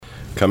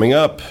Coming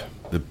up,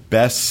 the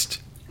best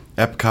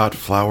Epcot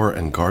Flower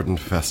and Garden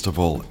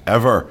Festival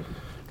ever,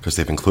 because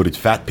they've included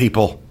fat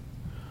people.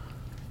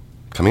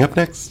 Coming up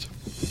next.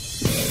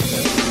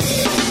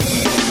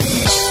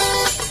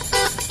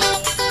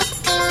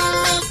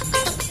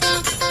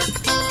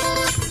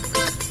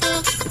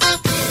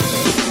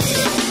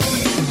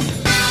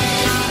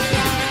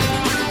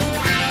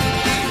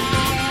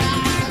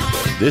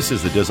 This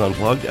is the Diz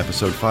Unplugged,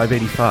 episode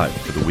 585,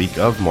 for the week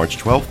of March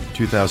 12th,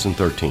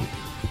 2013.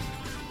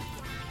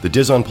 The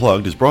Diz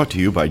Unplugged is brought to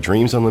you by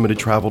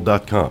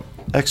DreamsUnlimitedTravel.com,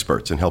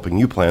 experts in helping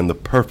you plan the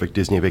perfect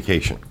Disney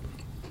vacation.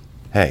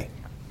 Hey,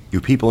 you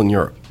people in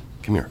Europe,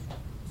 come here.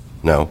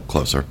 No,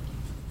 closer.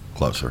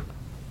 Closer.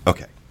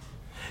 Okay.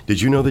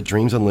 Did you know that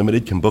Dreams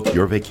Unlimited can book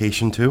your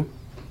vacation too?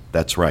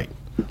 That's right.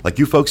 Like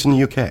you folks in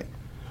the UK.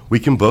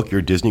 We can book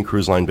your Disney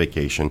Cruise Line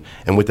vacation,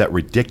 and with that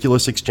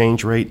ridiculous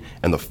exchange rate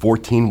and the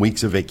 14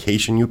 weeks of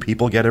vacation you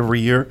people get every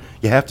year,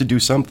 you have to do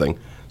something.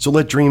 So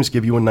let Dreams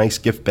give you a nice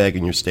gift bag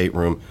in your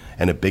stateroom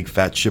and a big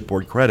fat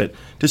shipboard credit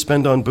to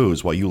spend on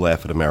booze while you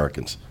laugh at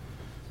Americans.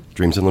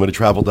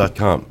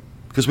 DreamsUnlimitedTravel.com,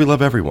 because we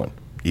love everyone,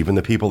 even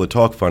the people that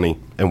talk funny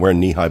and wear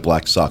knee-high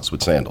black socks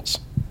with sandals.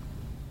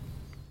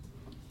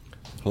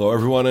 Hello,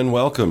 everyone, and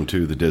welcome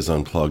to the Diz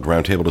Unplugged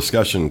Roundtable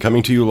Discussion,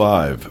 coming to you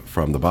live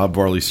from the Bob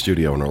Varley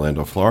Studio in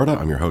Orlando, Florida.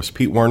 I'm your host,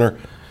 Pete Werner,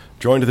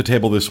 joined at the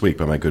table this week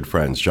by my good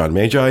friends, John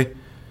Magi,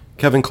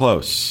 Kevin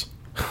Close,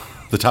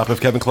 the top of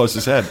Kevin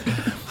Close's head.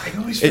 I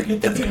always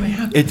forget that's going to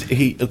happen.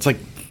 It's like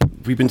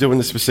we've been doing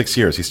this for 6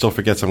 years. He still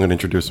forgets I'm going to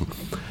introduce him.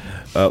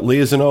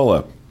 Leah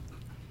Zanola,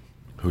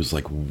 who's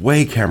like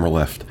way camera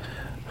left.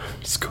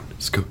 Scoot.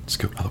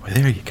 Other way.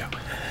 There you go.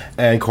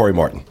 And Corey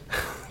Martin.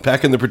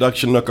 Back in the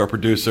production nook, our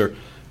producer,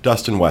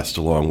 Dustin West,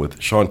 along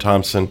with Sean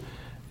Thompson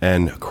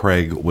and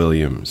Craig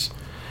Williams.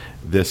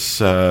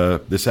 This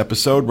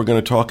episode, we're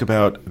going to talk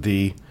about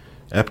the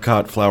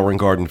Epcot Flower and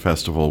Garden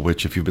Festival,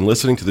 which, if you've been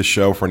listening to the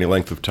show for any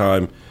length of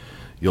time,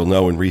 you'll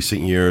know in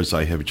recent years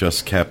I have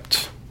just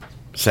kept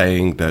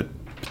saying that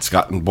it's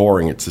gotten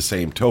boring. It's the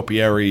same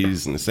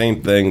topiaries and the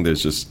same thing.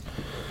 There's just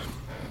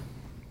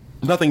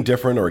nothing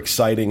different or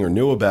exciting or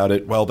new about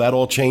it. Well, that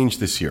all changed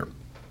this year.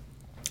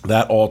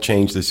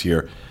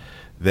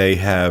 They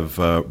have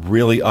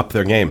really upped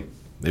their game.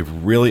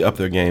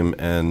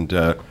 And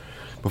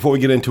before we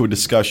get into a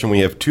discussion, we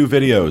have two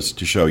videos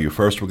to show you.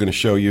 First, we're going to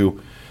show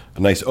you a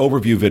nice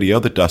overview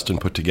video that Dustin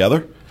put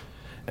together.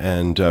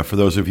 And for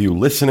those of you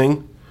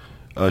listening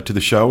to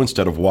the show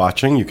instead of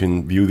watching, you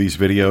can view these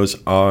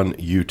videos on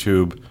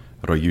YouTube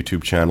at our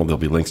YouTube channel. There'll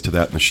be links to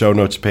that in the show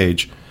notes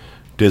page,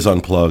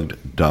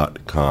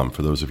 DizUnplugged.com.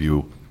 For those of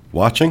you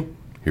watching,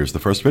 here's the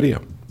first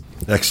video.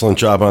 Excellent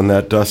job on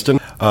that, Dustin.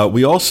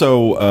 We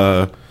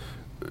also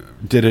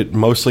did it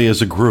mostly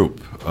as a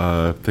group.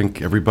 I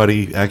think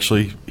everybody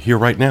actually here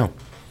right now.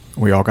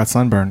 We all got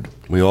sunburned.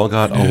 We all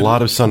got a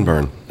lot of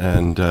sunburn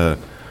and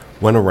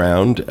went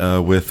around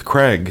with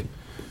Craig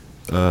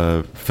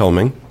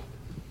filming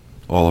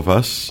all of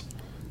us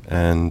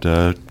and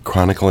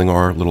chronicling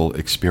our little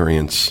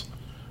experience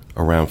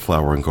around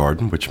Flower and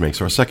Garden, which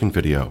makes our second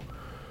video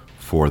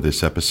for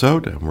this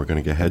episode. And we're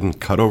going to go ahead and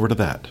cut over to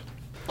that.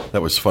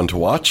 That was fun to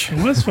watch.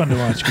 It was fun to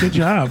watch. Good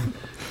job.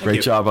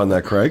 Great job on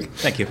that, Craig.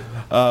 Thank you.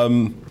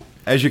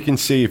 As you can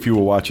see, if you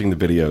were watching the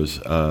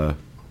videos,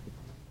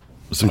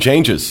 some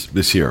changes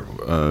this year.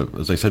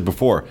 As I said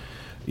before,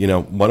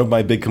 one of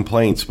my big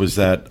complaints was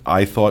that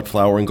I thought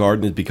Flower and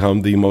Garden had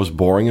become the most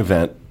boring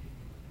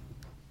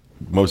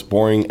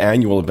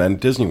annual event at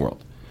Disney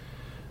World.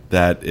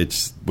 That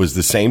it was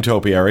the same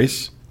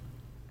topiaries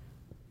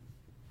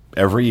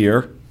every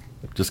year,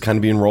 just kind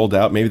of being rolled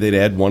out. Maybe they'd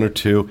add one or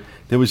two.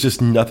 There was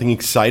just nothing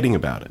exciting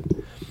about it.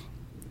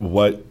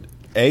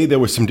 There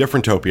were some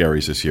different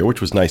topiaries this year,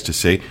 which was nice to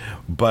see,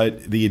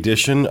 but the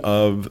addition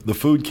of the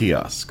food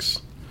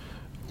kiosks,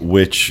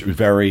 which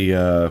very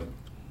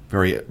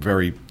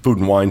food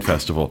and wine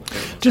festival.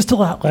 Just a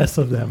lot less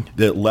of them.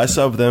 Less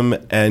of them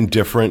and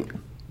different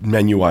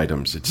menu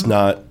items. It's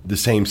not the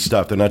same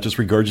stuff. They're not just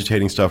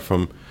regurgitating stuff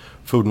from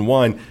food and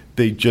wine.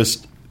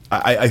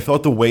 I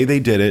thought the way they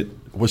did it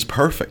was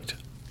perfect.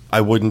 I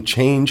wouldn't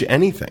change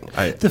anything.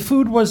 The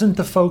food wasn't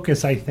the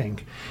focus, I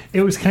think.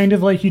 It was kind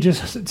of like you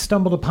just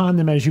stumbled upon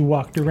them as you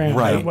walked around.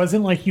 Right. It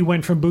wasn't like you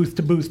went from booth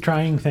to booth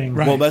trying things.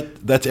 Right. Well,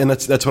 that's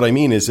what I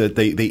mean, is that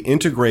they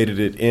integrated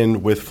it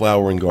in with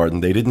Flower and Garden.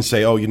 They didn't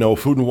say,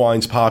 food and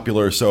wine's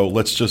popular, so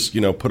let's just,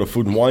 put a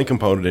food and wine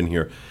component in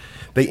here.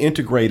 They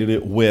integrated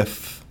it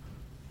with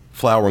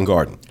Flower and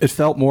Garden. It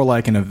felt more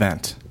like an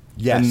event.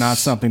 Yes. And not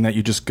something that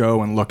you just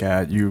go and look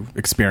at, you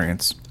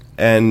experience.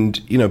 And,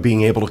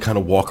 being able to kind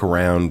of walk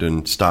around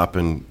and stop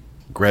and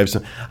grab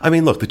some. I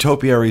mean, look, the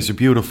topiaries are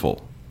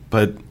beautiful,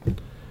 but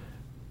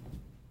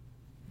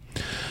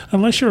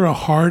unless you're a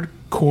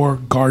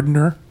hardcore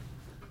gardener,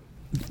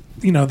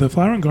 the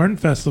Flower and Garden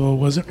Festival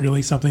wasn't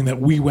really something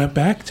that we went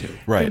back to.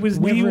 Right. It was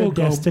never a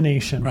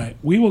destination. Right.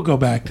 We will go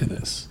back to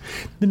this.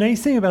 The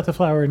nice thing about the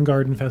Flower and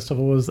Garden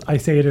Festival is, I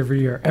say it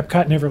every year,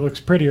 Epcot never looks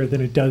prettier than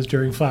it does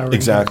during Flower and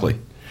Exactly.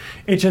 Garden.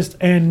 It just,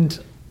 and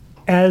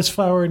as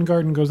Flower and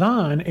Garden goes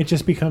on, it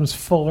just becomes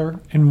fuller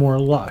and more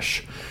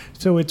lush.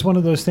 So it's one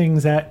of those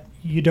things that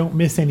you don't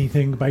miss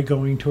anything by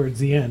going towards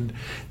the end.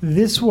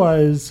 This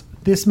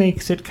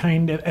makes it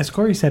kind of, as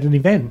Corey said, an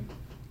event.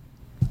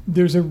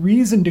 There's a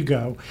reason to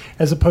go,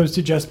 as opposed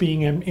to just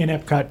being in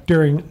Epcot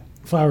during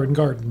Flower and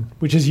Garden,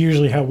 which is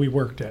usually how we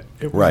worked it.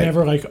 It was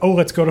never like, oh,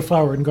 let's go to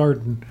Flower and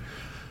Garden.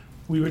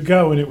 We would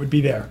go and it would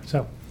be there.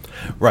 So,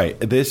 right.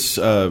 This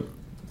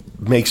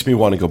makes me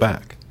want to go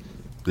back.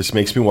 This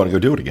makes me want to go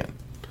do it again.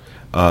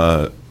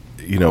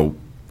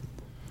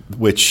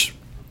 Which,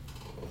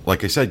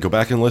 like I said, go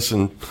back and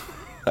listen,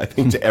 I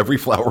think, to every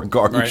Flower and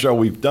Garden show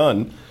we've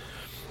done.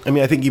 I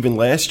mean, I think even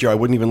last year I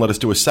wouldn't even let us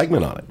do a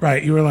segment on it.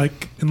 Right. You were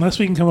like, unless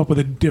we can come up with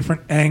a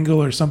different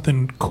angle or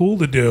something cool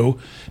to do.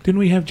 Didn't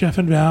we have Jeff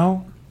and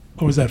Val?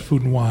 Or was that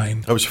Food and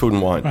Wine? That was Food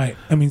and Wine. Right.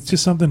 I mean, it's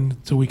just something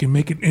so we can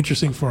make it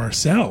interesting for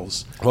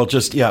ourselves. Well,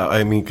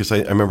 I mean, because I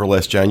remember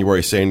last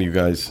January saying to you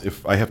guys,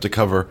 if I have to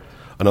cover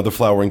another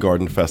Flower and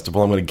Garden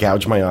Festival, I'm going to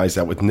gouge my eyes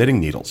out with knitting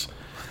needles.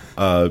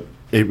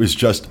 It was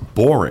just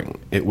boring.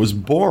 It was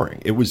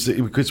boring. It was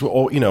because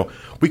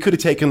we could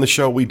have taken the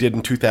show we did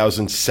in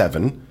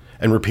 2007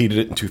 and repeated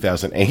it in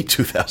 2008,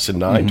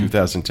 2009,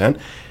 2010.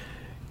 It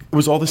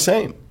was all the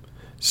same.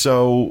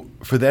 So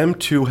for them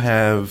to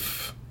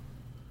have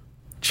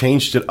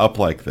changed it up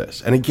like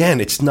this, and again,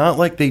 it's not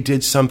like they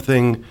did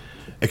something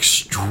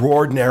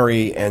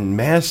extraordinary and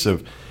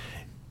massive.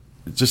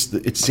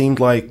 It seemed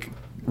like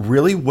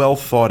really well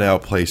thought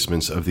out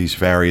placements of these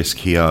various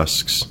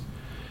kiosks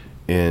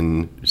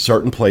in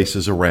certain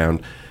places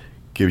around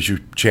gives you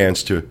a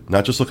chance to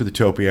not just look at the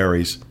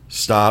topiaries,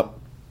 stop,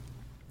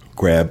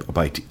 grab a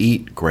bite to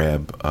eat,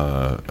 grab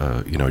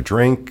a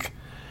drink,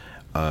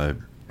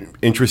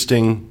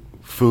 interesting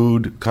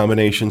food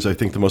combinations. I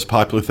think the most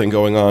popular thing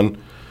going on,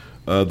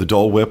 the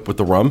Dole Whip with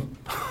the rum,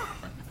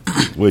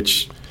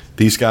 which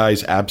these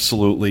guys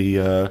absolutely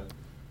it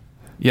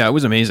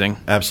was amazing.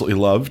 Absolutely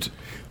loved.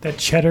 That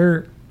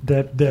cheddar,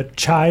 the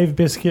chive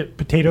biscuit,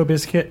 potato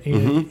biscuit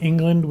in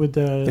England with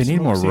the They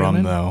need more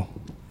salmon. rum, though.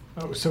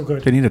 Oh, it was so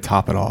good. They need to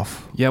top it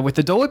off. Yeah, with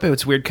the Dole Whip,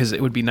 it's weird because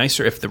it would be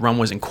nicer if the rum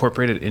was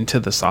incorporated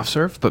into the soft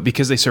serve, but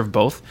because they serve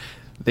both,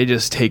 they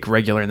just take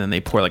regular and then they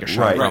pour like a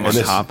shot of rum on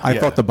top. I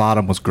thought the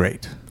bottom was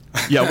great.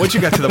 Yeah, once you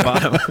got to the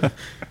bottom.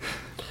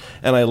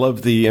 And I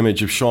love the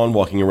image of Sean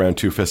walking around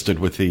two-fisted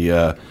with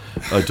the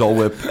Dole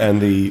Whip and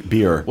the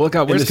beer. Well, it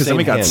got worse because then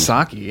we got hand.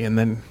 sake and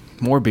then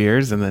more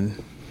beers and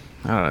then,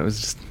 I don't know, it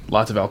was just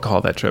lots of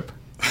alcohol that trip.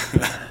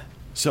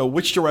 So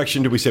which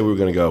direction did we say we were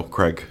going to go,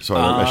 Craig? So I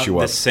won't mess you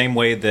up. The same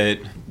way that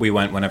we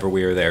went whenever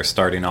we were there,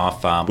 starting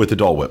off... with the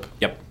Dole Whip.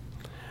 Yep.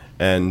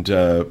 And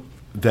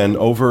then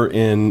over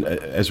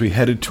as we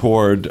headed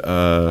toward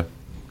the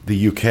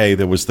UK,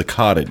 there was the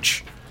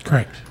cottage.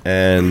 Correct.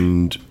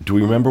 And do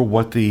we remember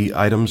what the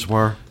items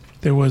were?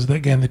 There was,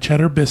 the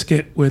cheddar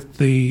biscuit with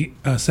the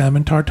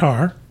salmon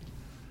tartare.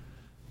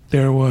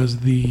 There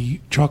was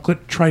the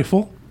chocolate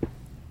trifle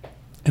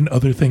and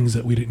other things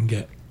that we didn't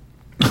get.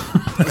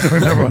 I don't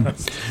remember what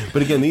else.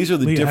 But again, these are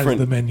the Leah different...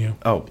 has the menu.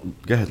 Oh,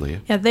 go ahead,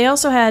 Leah. Yeah, they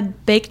also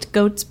had baked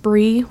goat's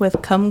brie with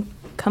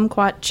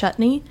kumquat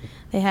chutney.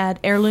 They had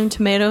heirloom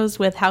tomatoes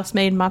with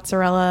house-made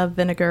mozzarella,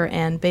 vinegar,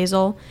 and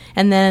basil.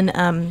 And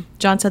then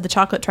John said the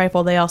chocolate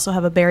trifle. They also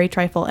have a berry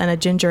trifle and a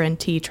ginger and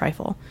tea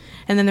trifle.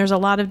 And then there's a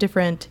lot of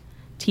different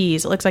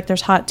teas. It looks like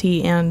there's hot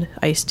tea and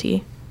iced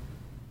tea.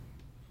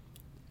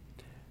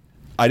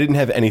 I didn't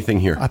have anything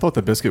here. I thought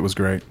the biscuit was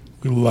great.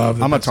 We love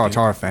the I'm biscuit. a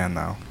tartare fan,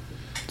 though.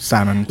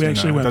 Salmon. We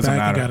actually went doesn't back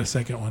matter. and got a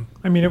second one.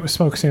 I mean, it was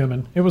smoked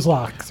salmon. It was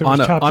lox. There was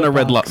On a chocolate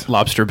red lox.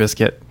 lobster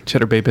biscuit,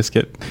 cheddar bay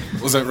biscuit.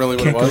 Was that really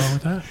what Can't it go was? wrong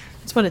with that.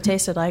 That's what it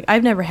tasted like.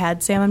 I've never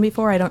had salmon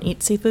before. I don't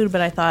eat seafood, but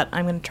I thought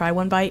I'm going to try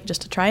one bite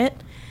just to try it.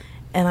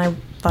 And I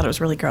thought it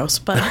was really gross.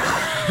 But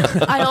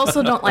I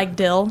also don't like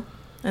dill,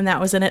 and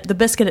that was in it. The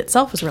biscuit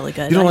itself was really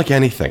good. You don't like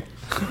anything.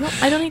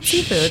 I don't eat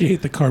seafood. She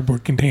ate the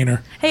cardboard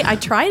container. Hey, I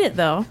tried it,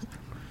 though.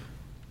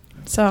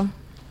 So,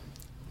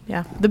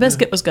 yeah, the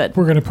biscuit was good.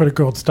 We're going to put a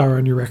gold star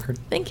on your record.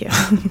 Thank you.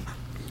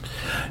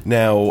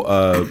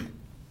 Now,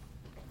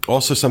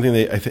 also something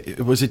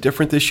was it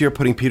different this year,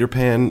 putting Peter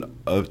Pan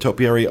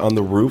topiary on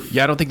the roof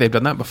Yeah, I don't think they've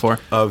done that before.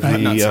 of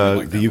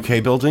the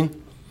UK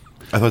building?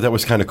 I thought that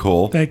was kind of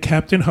cool. They had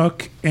Captain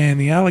Hook and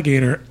the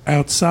alligator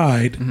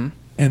outside,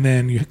 and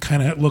then you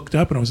kind of looked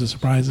up, and it was a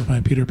surprise to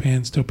find Peter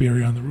Pan's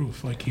topiary on the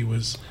roof, like he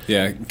was.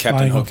 Yeah, Captain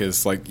flying Hook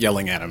is like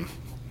yelling at him.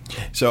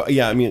 So,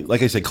 yeah, I mean,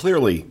 like I said,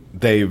 clearly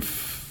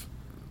they've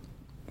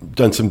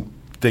done some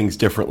things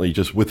differently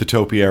just with the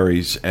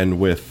topiaries and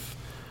with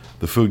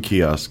the food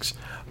kiosks.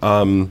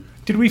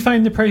 Did we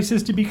find the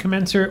prices to be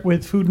commensurate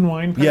with food and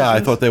wine prices? Yeah,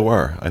 I thought they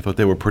were. I thought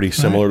they were pretty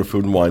similar to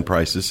food and wine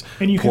prices.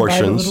 And you can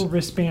portions. buy the little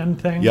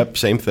wristband thing? Yep,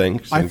 same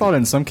thing. I thought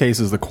in some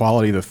cases the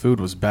quality of the food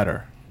was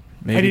better.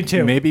 Maybe, I did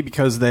too. Maybe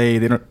because they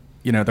don't,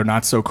 they're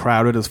not so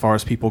crowded as far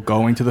as people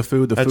going to the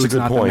food. The That's a food's good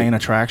not point. the main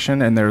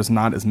attraction, and there's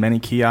not as many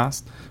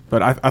kiosks.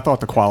 But I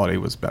thought the quality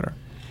was better.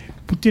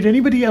 Did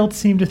anybody else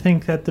seem to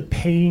think that the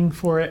paying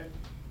for it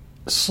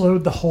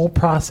slowed the whole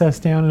process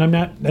down.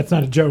 And that's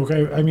not a joke.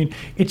 I mean,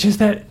 it's just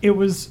that it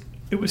was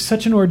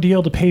such an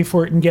ordeal to pay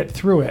for it and get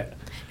through it.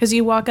 Because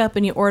you walk up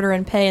and you order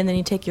and pay, and then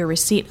you take your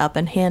receipt up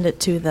and hand it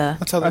to the.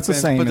 That's the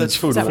same. But that's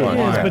food and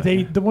wine. But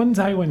the ones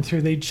I went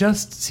through, they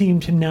just seem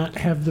to not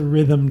have the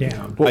rhythm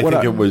down.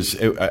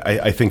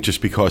 I think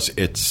just because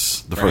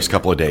it's the first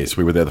couple of days.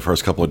 We were there the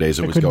first couple of days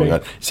it was going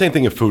on. Same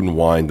thing in food and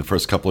wine. The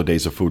first couple of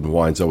days of food and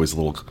wine is always a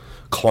little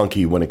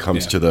clunky when it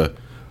comes to the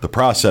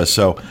process.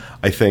 So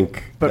I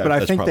think But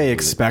I think they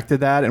expected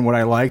that, and what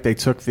I like, they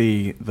took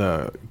the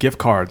gift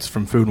cards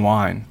from Food and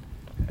Wine,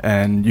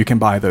 and you can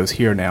buy those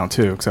here now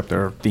too, except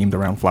they're themed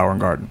around Flower and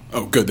Garden.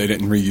 Oh, good. They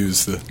didn't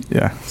reuse the.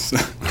 Yeah.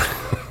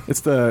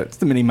 It's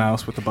the Minnie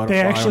Mouse with the butterfly.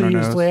 They actually on her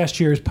used nose. last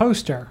year's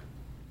poster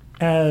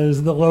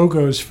as the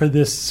logos for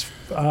this.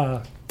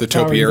 The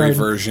topiary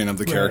version of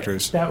the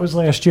characters. Right. That was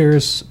last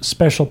year's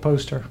special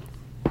poster.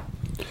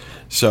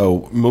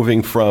 So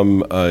moving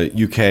from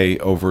UK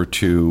over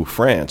to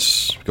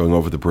France, going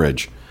over the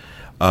bridge,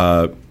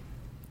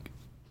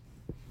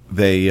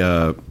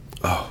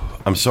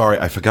 I'm sorry,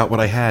 I forgot what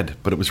I had,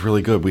 but it was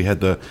really good. We had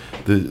the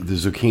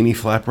zucchini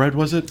flatbread,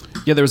 was it?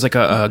 Yeah, there was like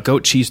a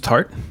goat cheese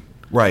tart.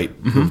 Right,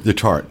 the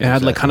tart. It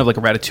had like kind of like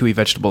a ratatouille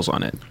vegetables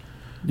on it.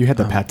 You had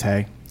the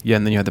pate. Yeah,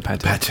 and then you had the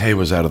pate. Pate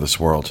was out of this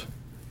world.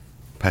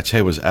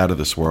 Pate was out of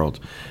this world.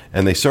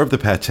 And they served the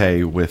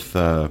pate with,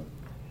 was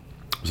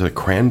it a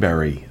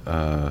cranberry?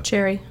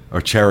 Cherry.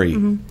 Or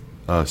cherry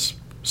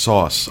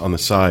sauce on the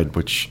side,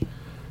 which,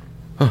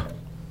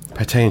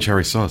 pate and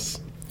cherry sauce.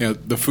 You know,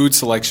 the food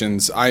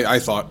selections, I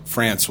thought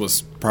France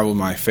was probably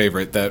my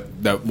favorite.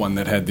 That one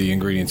that had the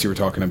ingredients you were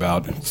talking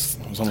about. It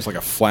was almost like a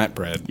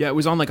flatbread. Yeah, it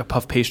was on like a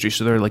puff pastry,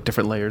 so there were like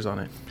different layers on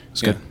it.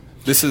 It's good.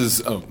 This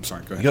is... Oh,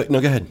 sorry, go ahead.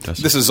 No, go ahead.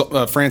 Dustin. This is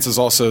France is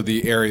also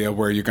the area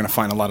where you're going to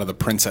find a lot of the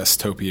princess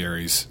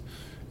topiaries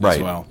as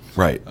well.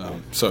 Right.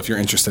 So if you're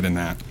interested in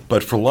that.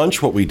 But for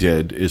lunch, what we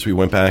did is we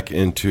went back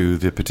into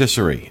the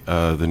patisserie,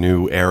 the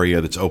new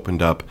area that's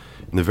opened up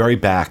in the very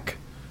back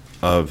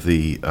of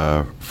the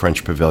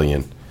French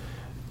Pavilion,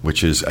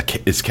 which is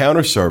it's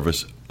counter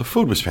service. The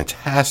food was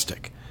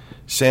fantastic.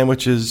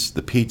 Sandwiches,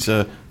 the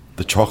pizza,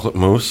 the chocolate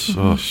mousse.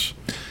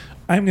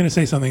 I'm going to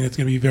say something that's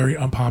going to be very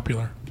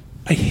unpopular.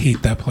 I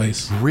hate that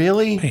place.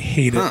 Really? I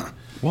hate it.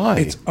 Why?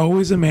 It's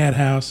always a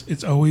madhouse.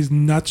 It's always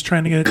nuts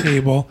trying to get a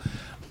table.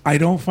 I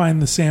don't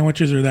find the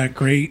sandwiches are that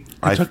great.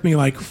 It took me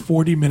like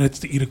 40 minutes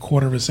to eat a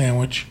quarter of a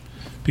sandwich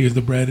because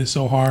the bread is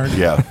so hard.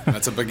 Yeah.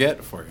 That's a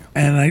baguette for you.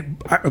 And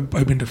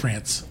I've been to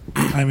France.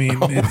 I mean,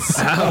 it's...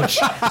 Ouch.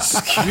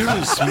 Excuse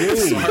me.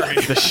 Sorry.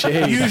 The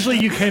shade. Usually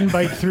you can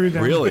bite through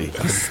them. Really?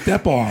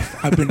 Step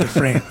off. I've been to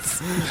France.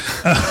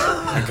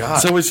 Oh my God.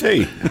 So is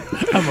he.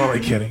 I'm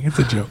only kidding. It's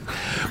a joke.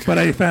 But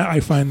I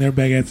find their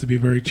baguettes to be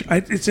very...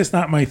 it's just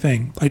not my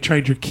thing. I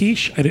tried your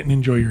quiche. I didn't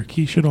enjoy your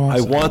quiche at all. I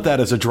want that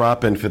as a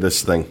drop-in for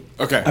this thing.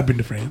 Okay. I've been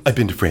to France. I've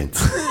been to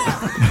France.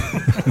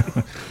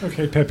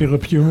 Okay, Pepe Le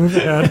Pew, move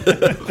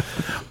ahead.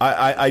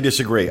 I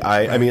disagree.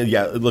 I mean,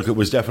 yeah, look, it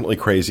was definitely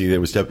crazy.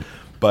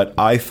 But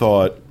I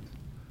thought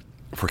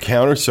for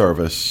counter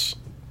service,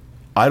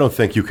 I don't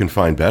think you can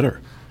find better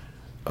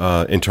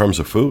in terms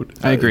of food.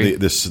 I agree.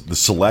 The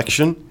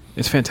selection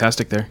It's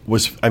fantastic there.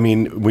 was. I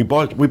mean, we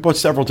bought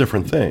several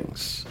different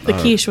things. The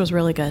quiche was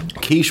really good.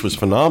 Quiche was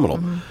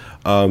phenomenal,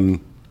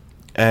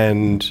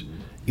 and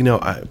you know,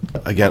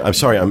 I'm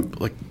sorry, I'm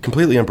like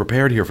completely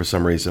unprepared here for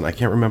some reason. I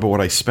can't remember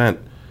what I spent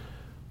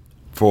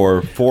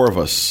for 4 of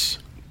us.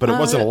 But it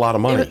wasn't a lot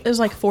of money. It was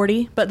like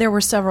 40, but there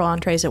were several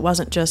entrees. It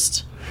wasn't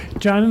just...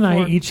 John and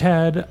I each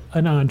had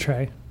an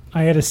entree.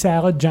 I had a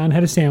salad. John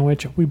had a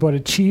sandwich. We bought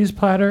a cheese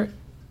platter.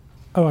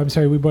 Oh, I'm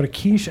sorry. We bought a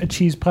quiche, a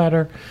cheese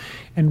platter,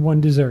 and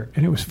 1 dessert.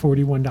 And it was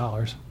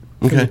 $41.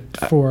 Okay.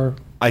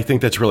 I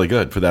think that's really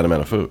good for that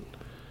amount of food.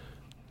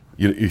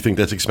 You think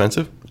that's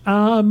expensive?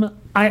 I'm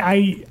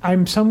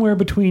somewhere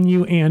between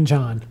you and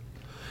John.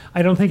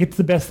 I don't think it's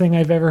the best thing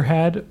I've ever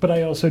had, but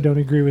I also don't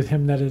agree with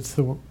him that it's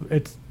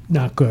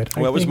not good.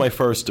 Well, it was my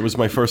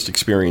first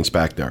experience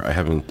back there.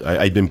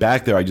 I'd been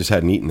back there. I just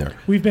hadn't eaten there.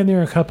 We've been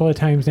there a couple of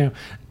times now,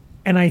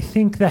 and I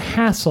think the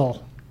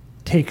hassle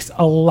takes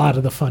a lot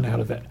of the fun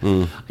out of it.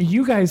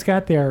 You guys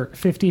got there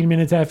 15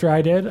 minutes after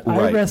I did. Right.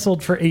 I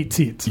wrestled for 8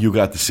 seats. You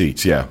got the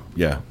seats, yeah.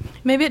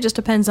 Maybe it just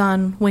depends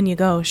on when you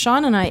go.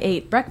 Sean and I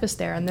ate breakfast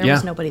there, and there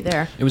was nobody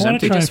there. It was I wanna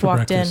empty. try Just for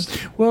walked breakfast.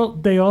 in. Well,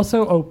 they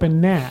also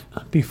opened that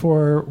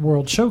before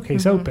World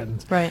Showcase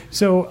opens. Right.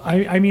 So,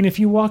 I mean, if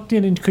you walked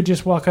in and could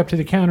just walk up to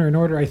the counter and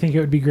order, I think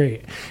it would be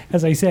great.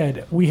 As I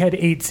said, we had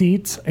 8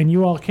 seats, and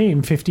you all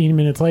came 15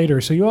 minutes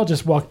later, so you all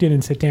just walked in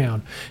and sit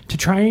down. To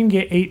try and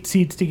get 8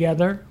 seats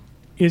together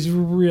is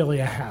really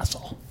a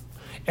hassle.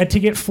 And to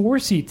get 4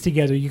 seats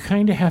together, you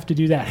kind of have to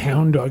do that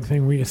hound dog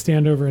thing where you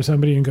stand over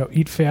somebody and go,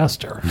 eat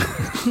faster.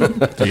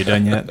 Are you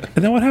done yet?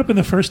 And then what happened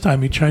the first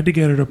time? You tried to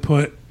get her to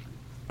put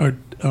our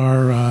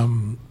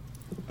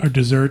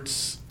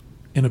desserts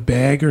in a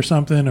bag or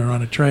something, or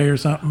on a tray or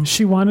something.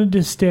 She wanted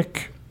to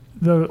stick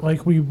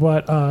we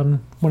bought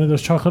one of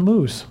those chocolate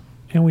mousse,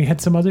 and we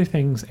had some other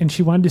things, and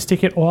she wanted to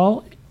stick it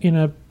all in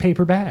a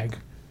paper bag.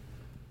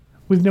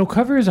 with no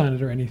covers on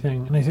it or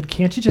anything. And I said,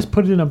 can't you just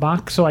put it in a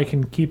box so I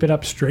can keep it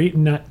up straight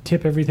and not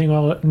tip everything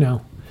all up?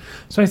 No.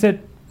 So I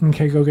said,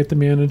 okay, go get the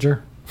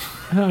manager.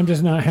 I'm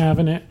just not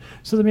having it.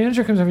 So the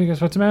manager comes over and he goes,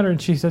 what's the matter?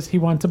 And she says, he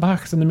wants a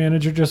box. And the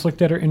manager just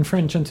looked at her in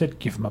French and said,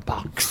 give him a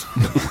box.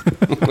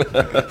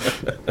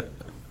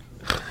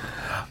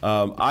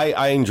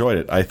 I enjoyed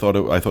it. I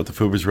thought the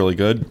food was really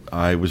good.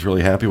 I was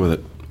really happy with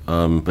it.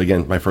 But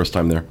again, my first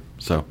time there,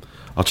 so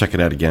I'll check it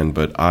out again.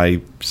 But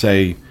I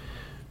say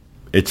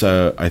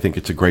I think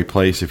it's a great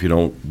place if you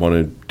don't want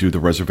to do the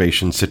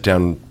reservation sit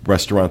down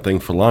restaurant thing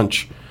for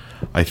lunch.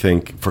 I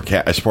think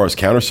as far as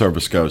counter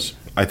service goes,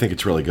 I think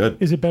it's really good.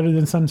 Is it better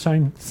than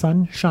Sunshine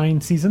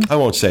Season? I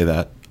won't say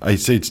that. I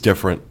say it's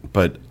different,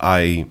 but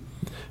I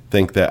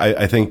think that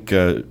I think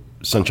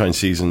Sunshine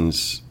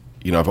Seasons.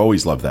 I've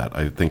always loved that.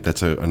 I think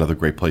that's another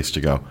great place to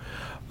go.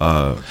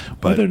 But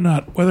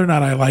whether or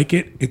not I like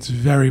it, it's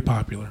very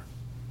popular.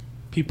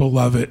 People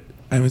love it.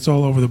 I mean, it's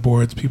all over the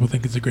boards. People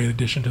think it's a great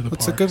addition to the park.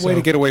 It's a good way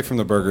to get away from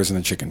the burgers and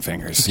the chicken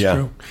fingers.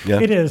 Yeah.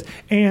 It is.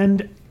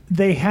 And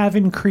they have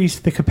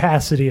increased the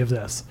capacity of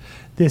this.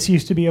 This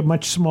used to be a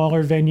much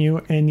smaller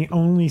venue, and the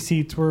only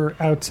seats were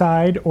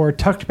outside or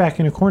tucked back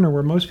in a corner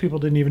where most people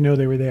didn't even know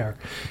they were there.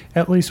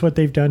 At least what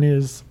they've done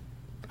is...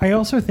 I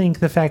also think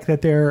the fact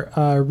that they're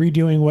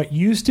redoing what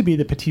used to be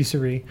the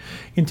patisserie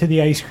into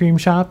the ice cream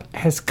shop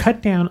has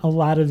cut down a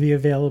lot of the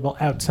available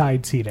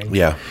outside seating.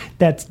 Yeah.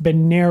 That's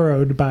been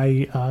narrowed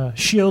by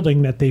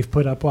shielding that they've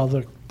put up while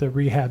the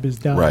rehab is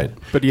done. Right.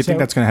 But do you think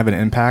that's going to have an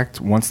impact?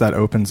 Once that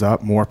opens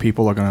up, more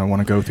people are going to want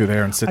to go through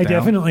there and sit down? I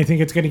definitely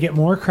think it's going to get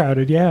more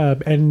crowded, yeah.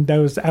 And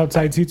those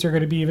outside seats are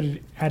going to be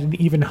even at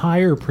an even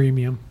higher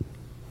premium.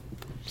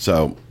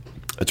 So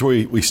that's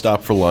where we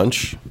stopped for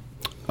lunch.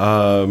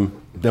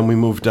 Then we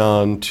moved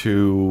on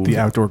to... the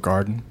outdoor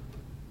garden.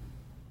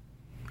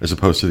 As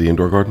opposed to the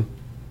indoor garden?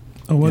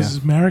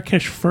 Was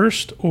Marrakesh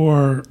first,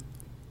 or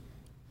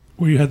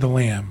where you had the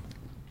lamb?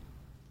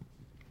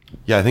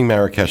 Yeah, I think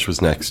Marrakesh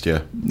was next,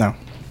 yeah. No.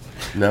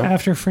 No?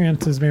 After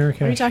France is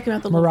Marrakesh. Are you talking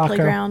about the Morocco. little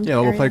playground? Yeah, the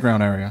little area?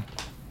 playground area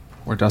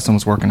where Dustin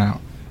was working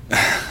out.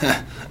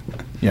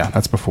 Yeah,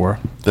 that's before.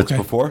 That's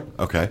Okay. before?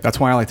 Okay. That's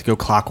why I like to go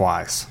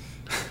clockwise.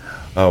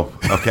 Oh,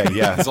 okay,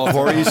 yeah.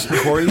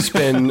 Corey's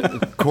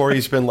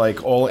been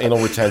like all anal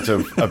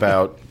retentive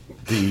about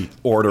the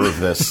order of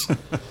this.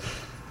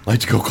 Like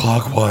to go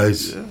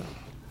clockwise.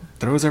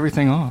 Throws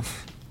everything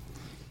off.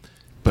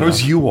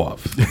 Throws you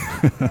off.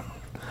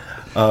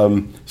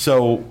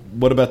 So,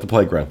 what about the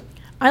playground?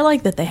 I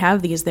like that they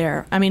have these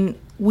there. I mean,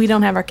 we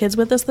don't have our kids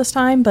with us this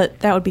time,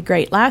 but that would be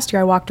great. Last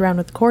year I walked around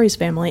with Corey's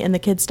family, and the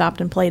kids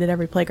stopped and played at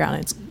every playground.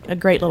 It's a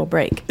great little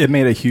break. It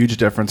made a huge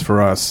difference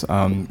for us.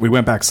 We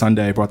went back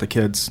Sunday, brought the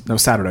kids... No,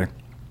 Saturday.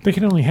 They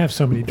can only have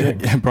so many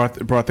drinks.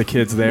 brought the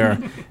kids there.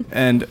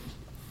 And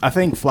I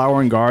think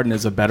Flower and Garden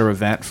is a better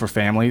event for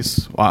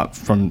families.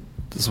 From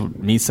this is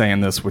me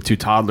saying this with two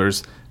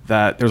toddlers,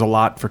 that there's a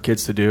lot for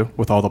kids to do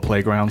with all the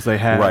playgrounds they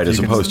have. Right, as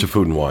opposed to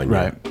food and wine.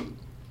 Right. Yeah.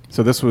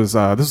 So this was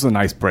a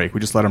nice break. We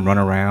just let them run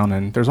around,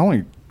 and there's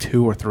only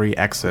 2 or 3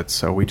 exits,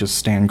 so we just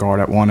stand guard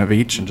at one of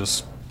each and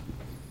just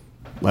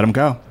let them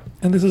go.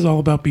 And this is all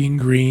about being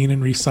green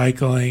and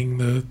recycling.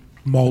 The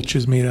mulch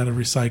is made out of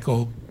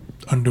recycled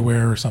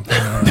underwear or something.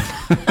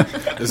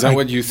 Is that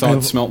what you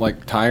thought smelled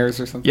like tires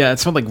or something? Yeah, it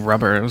smelled like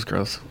rubber. It was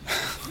gross.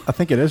 I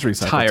think it is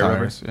recycled Tire rubber.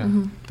 tires. Yeah,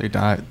 they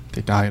dye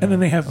it. And then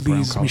they a have brown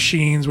these color.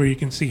 machines where you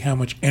can see how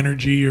much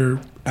energy you're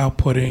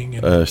outputting.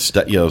 And It's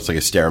like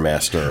a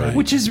Stairmaster. Right.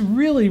 Which is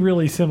really,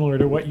 really similar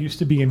to what used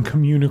to be in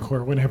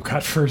Communicore when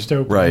Epcot first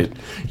opened. Right.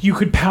 You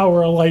could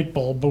power a light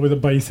bulb, but with a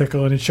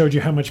bicycle, and it showed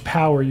you how much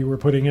power you were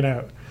putting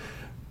out.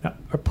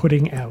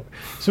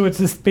 So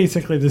it's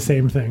basically the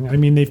same thing. I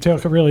mean,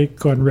 they've really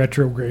gone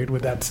retrograde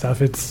with that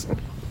stuff. It's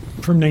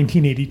from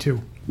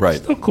 1982.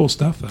 Right. still cool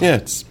stuff, though. Yeah,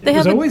 It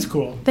was always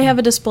cool. They have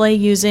a display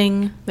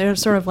they're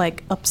sort of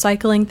like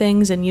upcycling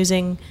things and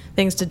using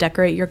things to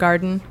decorate your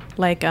garden.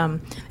 Like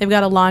they've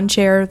got a lawn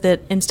chair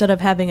that instead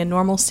of having a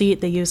normal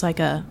seat, they use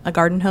like a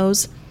garden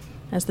hose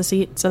as the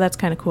seat. So that's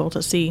kind of cool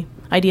to see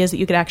ideas that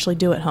you could actually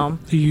do at home.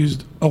 They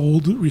used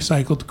old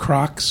recycled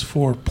Crocs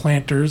for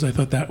planters. I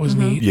thought that was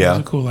neat. Yeah. That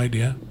was a cool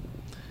idea.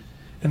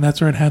 And that's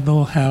where it had the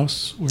little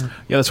house where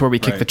Yeah, that's where we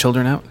kick the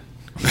children out.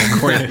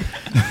 Corey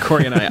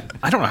and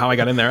I don't know how I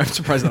got in there. I'm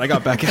surprised that I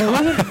got back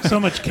out. so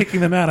much kicking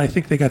them out. I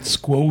think they got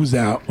squoze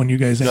out when you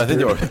guys I think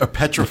they entered. were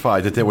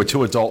petrified that there were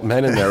 2 adult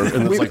men in there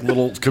in this like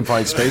little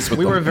confined space with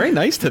We them. were very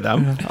nice to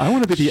them. I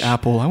want to be the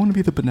apple. I want to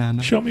be the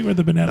banana. Show me where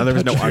the banana. No, there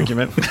was no touched you.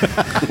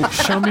 argument.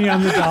 Show me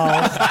on the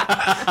dolls.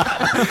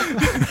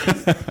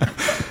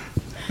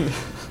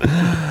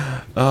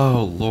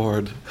 Oh,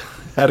 Lord.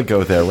 Had to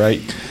go there,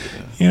 right?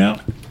 You know,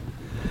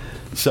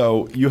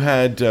 So you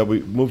had,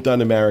 we moved on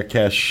to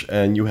Marrakesh,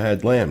 and you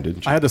had lamb,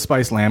 didn't you? I had the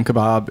spiced lamb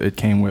kebab. It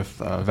came with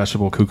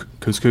vegetable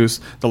couscous.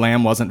 The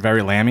lamb wasn't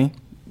very lammy,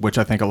 which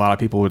I think a lot of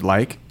people would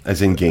like.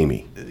 As in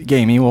gamey.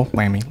 Gamey, well,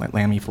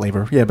 lammy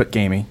flavor. Yeah, but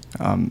gamey.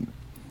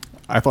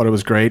 I thought it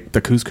was great.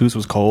 The couscous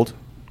was cold.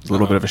 It was a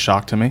little bit of a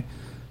shock to me.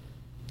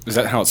 Is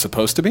that how it's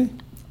supposed to be?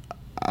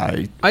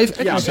 Yeah, I'm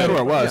sure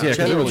it was. Yeah,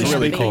 because it was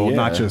really cold,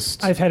 not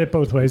just. I've had it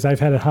both ways. I've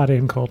had it hot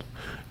and cold,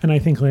 and I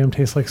think lamb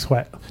tastes like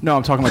sweat. No,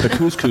 I'm talking about the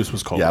couscous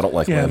was cold. Yeah, I don't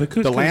like lamb. the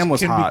couscous The lamb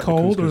was can hot. be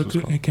cold, The or couscous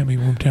was cold. it can be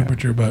room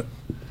temperature. But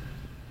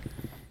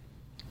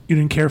you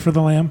didn't care for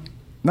the lamb.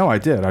 No, I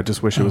did. I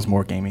just wish it was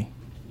more gamey.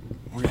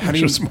 How do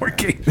you more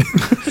game?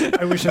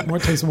 I wish it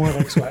tastes more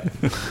like sweat.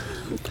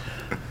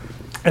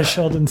 As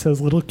Sheldon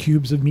says, little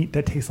cubes of meat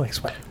that taste like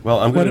sweat. Well,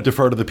 I'm going to What-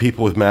 defer to the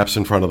people with maps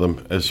in front of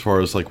them as far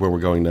as like where we're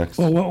going next.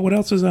 Well, what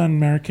else is on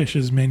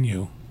Marrakesh's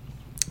menu?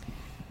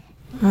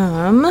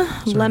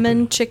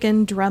 Lemon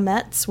chicken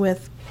drumettes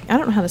with, I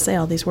don't know how to say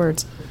all these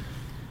words.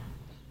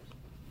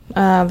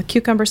 The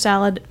cucumber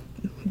salad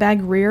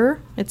bagrir.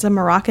 It's a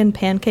Moroccan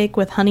pancake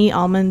with honey,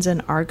 almonds,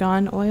 and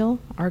argan oil.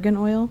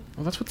 Well,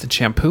 that's with the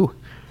shampoo.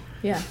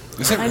 Yeah,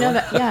 Is that I know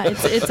that. Yeah,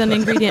 it's an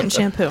ingredient in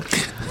shampoo.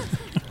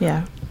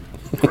 Yeah.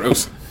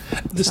 Gross.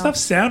 The stuff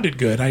sounded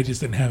good. I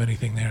just didn't have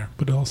anything there,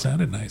 but it all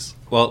sounded nice.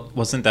 Well,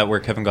 wasn't that where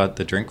Kevin got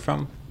the drink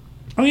from?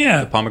 Oh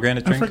yeah, The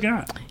pomegranate drink? I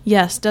forgot.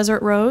 Yes,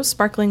 desert rose,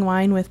 sparkling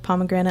wine with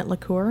pomegranate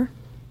liqueur.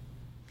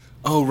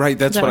 Oh, right.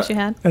 That's Is that what what you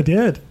had? I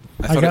did.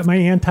 I thought got it- my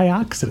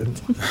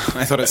antioxidants.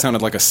 I thought it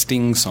sounded like a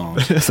Sting song.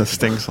 It's a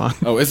Sting song.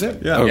 Oh, is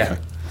it? Yeah. Okay.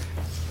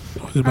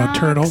 Yeah. Was it about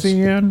turtles?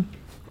 Oxyan.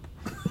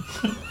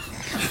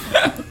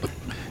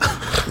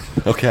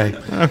 Okay.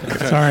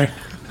 Sorry.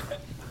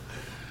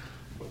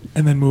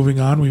 And then moving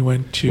on, we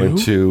went to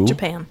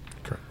Japan.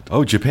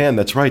 Oh, Japan.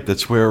 That's right.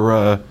 That's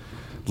where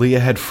Leah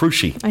had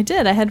frushi. I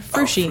did. I had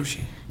frushi.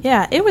 Frushi.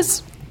 Yeah, it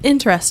was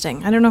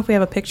interesting. I don't know if we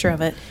have a picture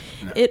of it.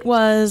 It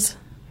was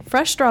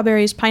fresh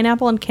strawberries,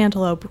 pineapple, and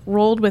cantaloupe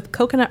rolled with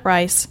coconut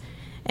rice,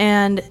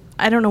 and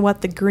I don't know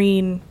what the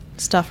green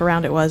stuff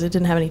around it was. It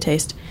didn't have any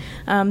taste.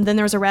 Then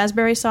there was a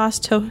raspberry sauce,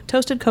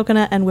 toasted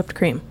coconut, and whipped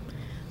cream.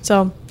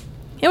 So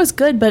it was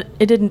good, but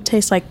it didn't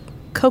taste like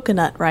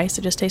coconut rice.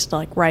 It just tasted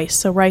like rice.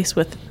 So rice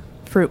with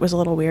fruit was a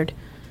little weird.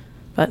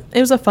 But it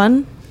was a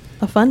fun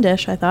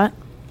dish, I thought.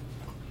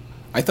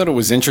 I thought it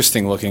was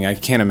interesting looking. I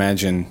can't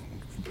imagine,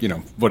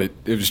 what it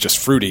was just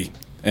fruity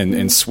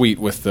and sweet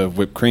with the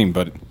whipped cream,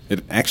 but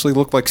it actually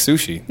looked like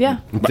sushi. Yeah.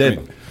 It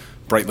did.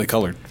 Brightly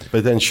colored.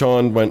 But then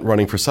Sean went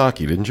running for sake,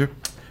 didn't you?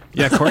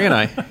 Yeah, Corey and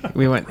I,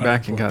 we went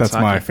back and got That's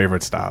sake. my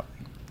favorite stop.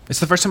 It's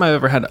the first time I've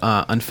ever had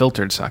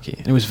unfiltered sake.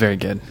 And it was very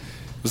good.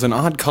 It was an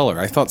odd color.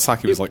 I thought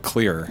sake was like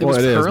clear. It was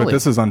Well, it is, but curly.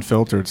 this is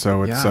unfiltered,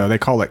 so it's Yeah. they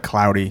call it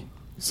cloudy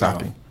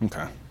sake. Oh,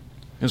 okay.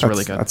 It was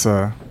really good.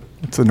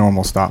 That's a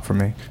normal stop for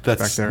me.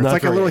 That's back there. not It's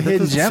like a very- little that hidden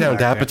doesn't gem. sound back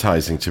there.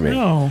 appetizing to me.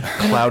 No.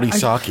 Cloudy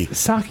sake.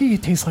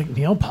 Sake tastes like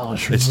nail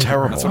polish. It's remover.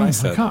 terrible. That's what I Oh,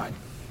 said. my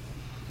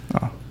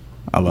God.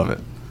 I love it.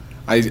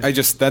 I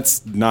just,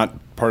 that's not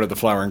part of the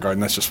Flower and Garden.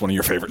 That's just one of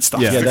your favorite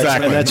stops. Yeah. Yeah, that's,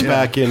 Exactly. and that's Yeah.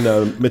 back in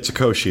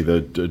Mitsukoshi,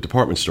 the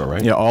department store,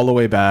 right? Yeah, all the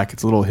way back.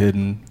 It's a little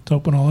hidden, It's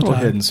open all the little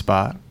time. hidden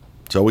spot.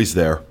 It's always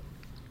there.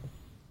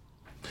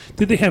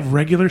 Did they have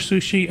regular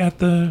sushi at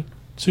the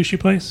sushi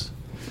place?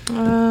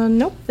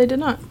 Nope, they did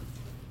not.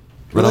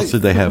 What else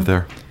did they have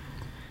there?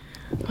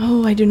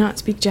 Oh, I do not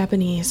speak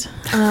Japanese.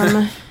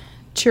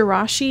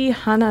 Chirashi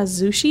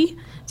Hanazushi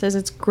says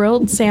it's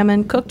grilled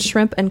salmon, cooked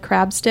shrimp, and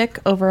crab stick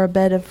over a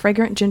bed of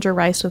fragrant ginger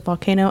rice with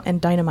volcano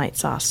and dynamite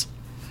sauce.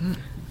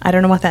 I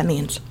don't know what that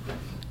means.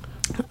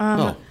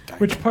 Oh,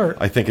 Which part?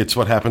 I think it's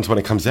what happens when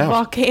it comes out.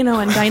 Volcano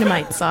and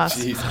dynamite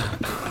sauce.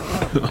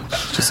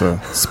 It's just a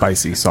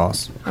spicy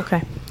sauce.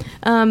 Okay.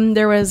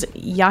 There was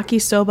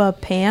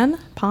yakisoba pan,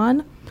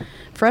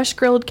 fresh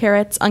grilled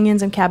carrots,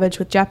 onions, and cabbage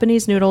with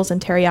Japanese noodles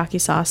and teriyaki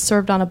sauce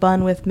served on a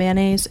bun with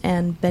mayonnaise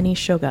and beni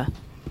shoga.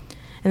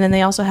 And then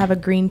they also have a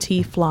green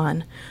tea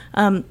flan.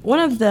 One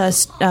of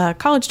the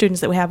college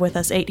students that we have with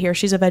us ate here.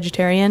 She's a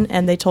vegetarian,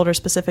 and they told her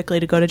specifically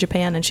to go to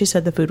Japan, and she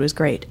said the food was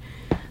great.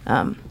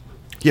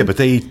 Yeah, but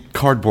they eat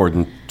cardboard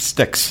and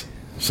sticks.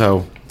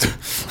 So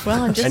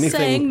Well, I'm just Anything-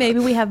 saying maybe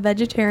we have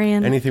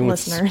vegetarian anything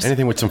listeners.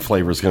 with some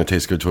flavor is going to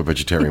taste good to a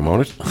vegetarian,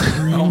 won't it?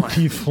 Green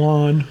tea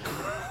flan.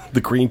 The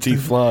green tea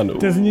flan. Ooh.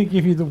 Doesn't it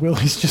give you the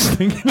willies just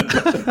thinking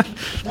about it?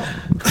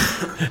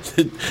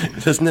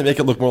 Doesn't it make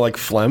it look more like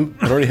phlegm?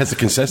 It already has the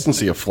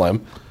consistency of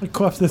phlegm. I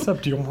cough this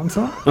up. Do you want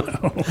some?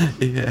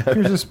 Yeah.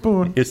 Here's a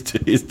spoon. It's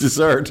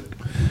dessert.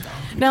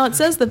 Now, it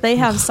says that they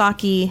have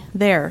sake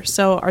there.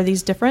 So are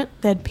these different?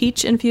 They had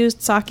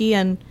peach-infused sake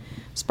and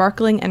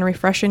sparkling and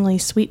refreshingly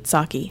sweet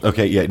sake.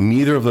 Okay, yeah,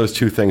 neither of those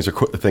two things are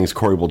things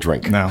Corey will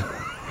drink. No.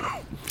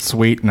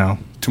 Sweet, no.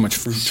 Too much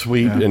fruit.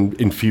 Sweet and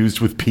infused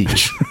with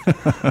peach.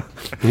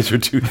 These are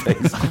two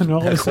things And all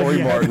of a that sudden Corey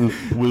you had-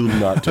 Martin will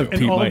not do.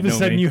 And all of a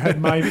sudden you had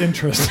my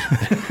interest.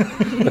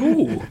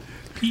 Ooh,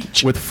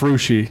 peach. With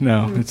frushi,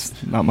 no, it's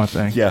not my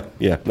thing. Yeah,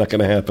 not going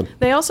to happen.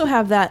 They also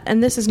have that,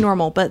 and this is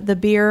normal, but the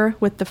beer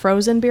with the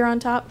frozen beer on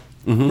top.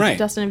 Right.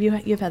 Dustin,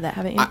 you've had that,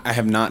 haven't you? I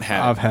have not had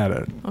I've it. had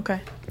it.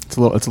 Okay. It's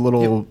a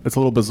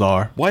little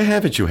bizarre. Why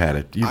haven't you had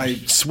it? You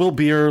swill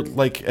beer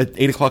like at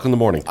 8 o'clock in the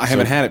morning. I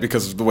haven't had it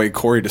because of the way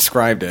Corey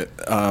described it.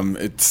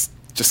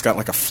 just got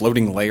like a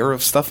floating layer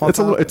of stuff on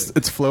top.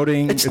 It's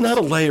floating. It's not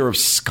a layer of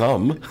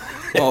scum.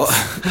 Well,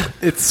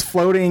 It's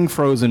floating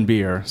frozen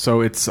beer.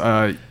 So it's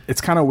kind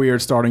of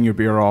weird starting your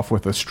beer off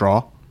with a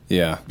straw.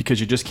 yeah. Because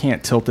you just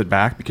can't tilt it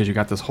back because you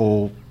got this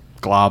whole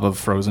glob of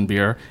frozen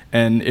beer.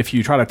 And if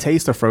you try to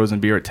taste a frozen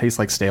beer, it tastes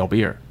like stale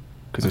beer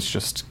because it's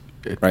just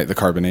Right, the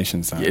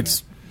carbonation's not.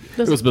 it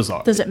was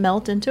bizarre. Does it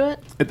melt into it?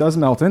 It does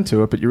melt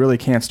into it, but you really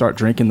can't start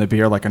drinking the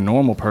beer like a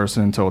normal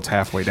person until it's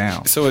halfway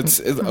down. So it's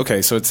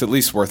okay. So it's at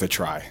least worth a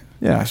try.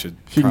 Yeah, I should.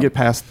 if you can get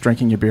past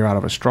drinking your beer out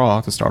of a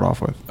straw to start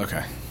off with.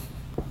 Okay,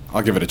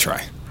 I'll give it a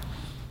try.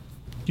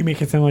 You make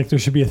it sound like there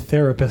should be a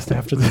therapist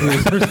after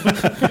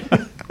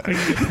the I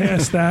can get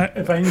past that.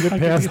 If I can get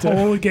past be it.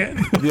 whole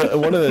again. Yeah,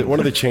 one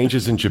of the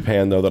changes in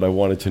Japan, though, that I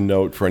wanted to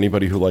note for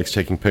anybody who likes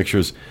taking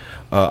pictures,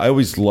 I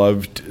always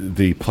loved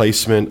the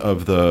placement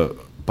of the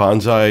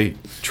bonsai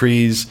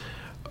trees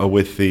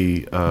with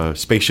the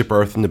spaceship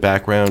Earth in the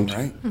background.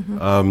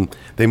 Right.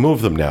 They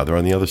move them now; they're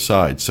on the other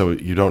side, so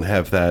you don't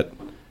have that.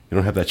 You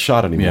don't have that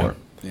shot anymore.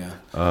 Yeah.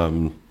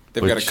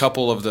 They've Which- got a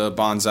couple of the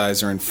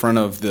bonsais are in front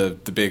of the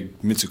big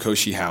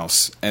Mitsukoshi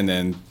house, and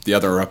then the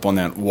other are up on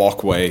that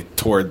walkway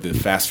toward the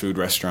fast food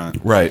restaurant.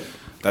 Right.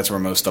 That's where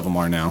most of them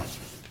are now.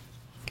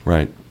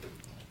 Right.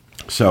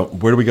 So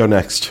where do we go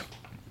next?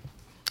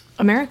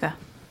 America.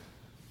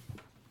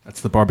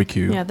 That's the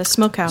barbecue. Yeah, the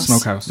smokehouse.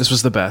 Smokehouse. This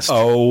was the best.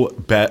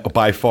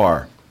 By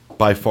far.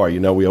 By far. You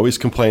know, we always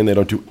complain they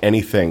don't do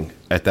anything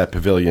at that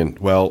pavilion.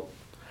 Well,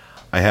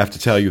 I have to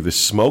tell you, the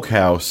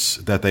smokehouse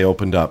that they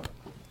opened up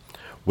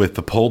with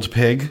the pulled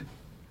pig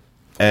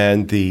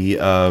and the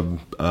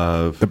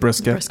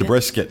brisket. The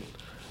brisket.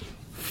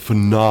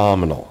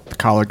 Phenomenal. The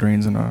collard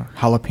greens and a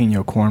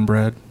jalapeno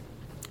cornbread.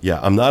 Yeah,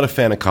 I'm not a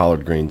fan of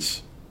collard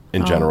greens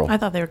in general. I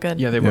thought they were good.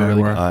 Yeah, they were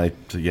really good.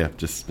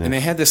 And they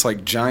had this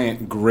like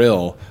giant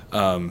grill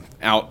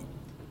out,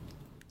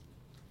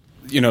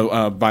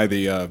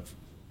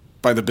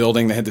 by the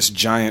building. They had this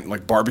giant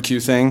like barbecue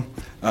thing.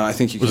 I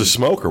think It was a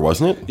smoker,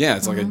 wasn't it? Yeah,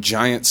 it's like a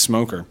giant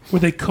smoker. Were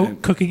they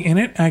cooking in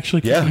it?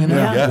 Actually Yeah, cooking in it?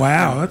 yeah.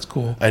 Wow, that's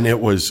cool. And it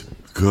was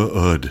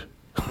good.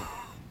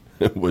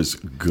 It was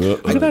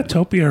good. Look at that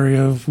topiary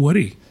of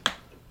Woody.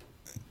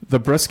 The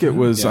brisket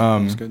was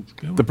good.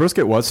 the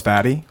brisket was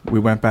fatty. We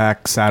went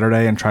back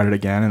Saturday and tried it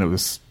again, and it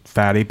was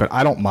fatty. But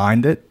I don't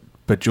mind it.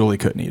 But Julie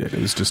couldn't eat it. It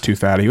was just too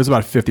fatty. It was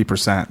about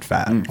 50%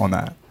 fat on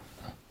that.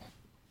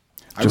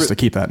 Just to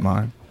keep that in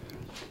mind.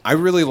 I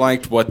really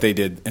liked what they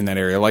did in that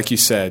area. Like you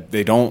said,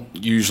 they don't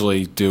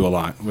usually do a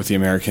lot with the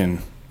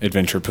American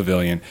Adventure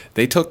Pavilion.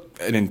 They took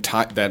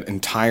that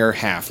entire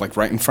half, like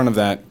right in front of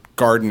that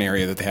garden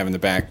area that they have in the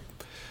back,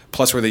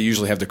 plus where they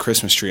usually have the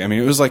Christmas tree. I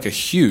mean, it was like a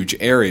huge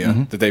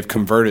area that they've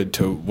converted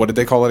to, what did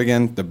they call it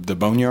again? The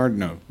boneyard?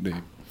 No.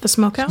 The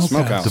smokehouse?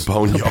 Smokehouse. The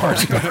boneyard.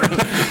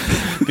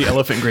 The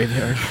elephant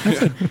graveyard.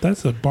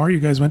 That's a bar you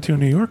guys went to in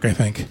New York, I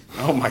think.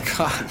 Oh, my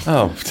God.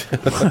 Oh.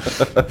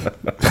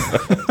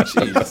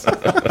 Jeez.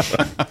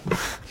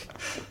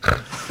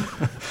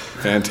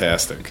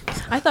 Fantastic.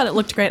 I thought it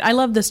looked great. I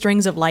love the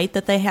strings of lights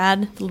that they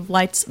had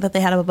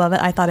up above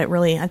it. I thought it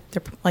really,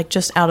 they're like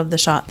just out of the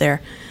shot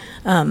there.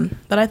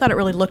 But I thought it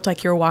really looked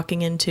like you were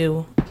walking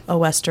into a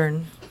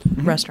Western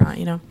restaurant,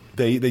 you know?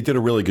 They did a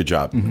really good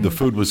job. The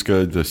food was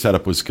good. The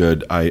setup was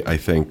good. I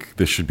think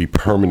this should be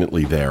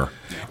permanently there.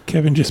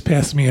 Kevin just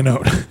passed me a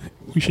note.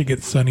 We should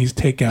get Sonny's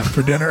takeout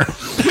for dinner.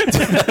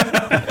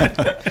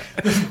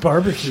 This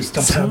barbecue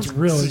stuff sounds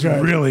really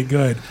good. Really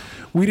good.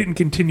 We didn't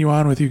continue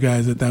on with you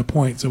guys at that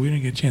point, so we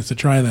didn't get a chance to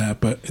try that,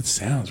 but it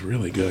sounds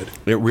really good.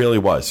 It really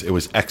was. It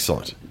was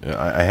excellent.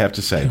 I have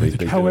to say.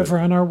 They However,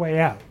 on our way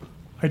out,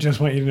 I just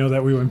want you to know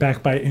that we went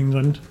back by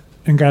England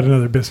and got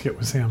another biscuit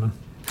with salmon.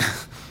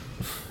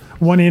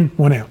 One in,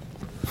 one out.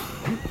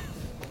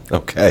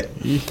 Okay.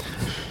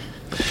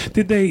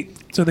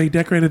 So they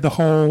decorated the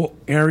whole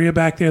area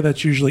back there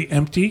that's usually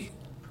empty?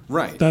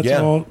 Right. That's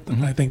Yeah. all.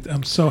 I think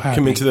I'm so happy.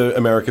 Come into the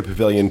America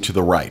Pavilion to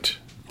the right.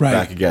 Right.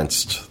 Back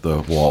against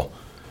the wall.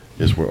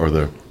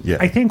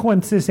 I think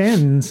once this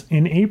ends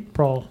in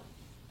April,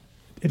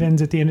 it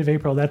ends at the end of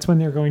April. That's when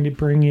they're going to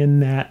bring in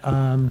that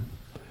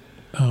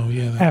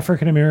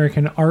African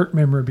American art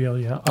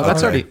memorabilia. Oh,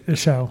 that's already the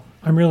show.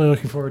 I'm really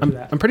looking forward to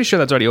that. I'm pretty sure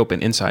that's already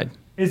open inside.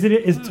 Is it?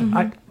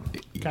 I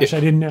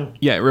didn't know.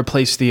 Yeah, it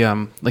replaced the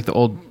like the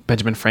old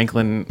Benjamin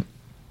Franklin,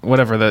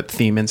 whatever the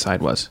theme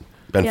inside was.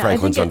 Ben Yeah, I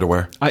Franklin's think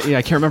underwear. I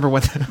can't remember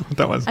what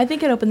that was. I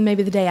think it opened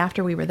maybe the day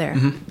after we were there.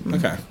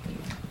 Okay.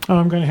 Oh,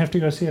 I'm going to have to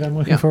go see it. I'm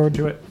looking forward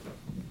to it.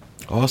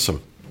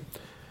 Awesome.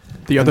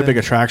 The other big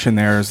attraction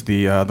there is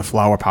the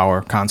Flower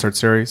Power concert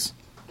series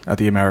at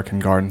the American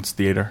Gardens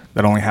Theater.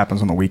 That only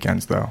happens on the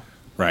weekends, though.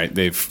 Right.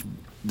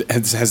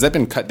 Has that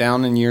been cut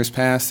down in years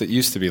past? It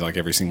used to be like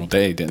every single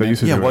day, didn't They it?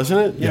 used to do it.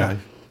 Wasn't it? Yeah.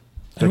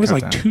 It was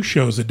cut like down. 2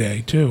 shows a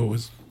day, too. It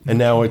was And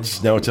now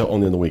it's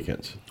only on the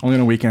weekends. Only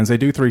on the weekends. They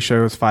do 3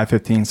 shows: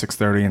 5:15,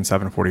 6:30, and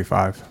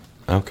 7:45.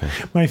 Okay.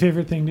 My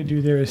favorite thing to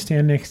do there is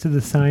stand next to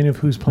the sign of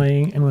who's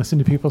playing and listen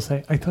to people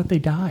say, "I thought they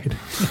died."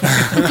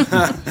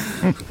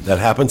 That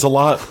happens a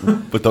lot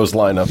with those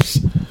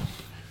lineups.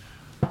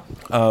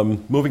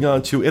 Moving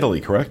on to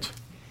Italy, correct?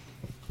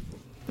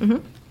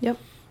 Yep.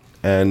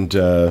 And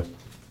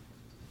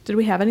Did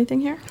we have anything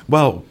here?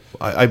 well,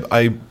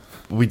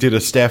 we did a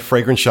staff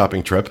fragrance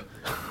shopping trip.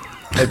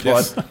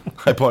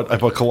 I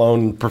bought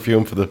cologne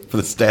perfume for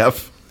the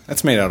staff.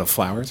 That's made out of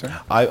flowers,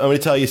 right? I'm going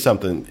to tell you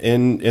something.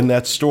 In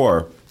that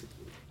store,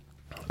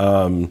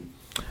 the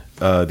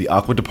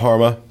Acqua di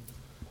Parma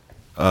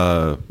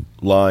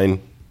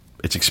line,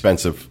 it's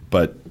expensive,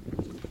 but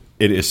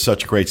it is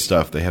such great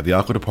stuff. They have the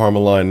Acqua di Parma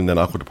line, and then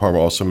Acqua di Parma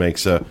also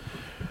makes a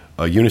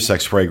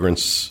unisex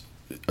fragrance,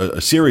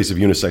 a series of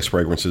unisex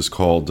fragrances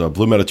called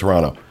Blue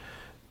Mediterrano.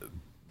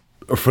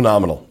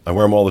 Phenomenal. I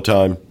wear them all the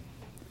time.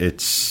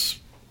 It's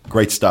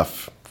great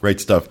stuff. Great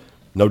stuff.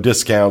 No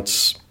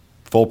discounts.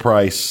 Full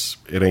price.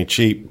 It ain't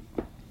cheap,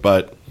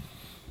 but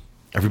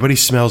everybody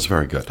smells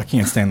very good. I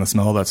can't stand the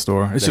smell of that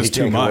store. It's just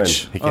too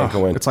much. He can't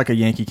go in. It's like a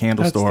Yankee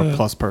Candle store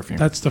plus perfume.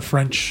 That's the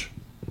French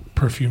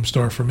perfume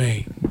store for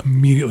me.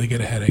 Immediately get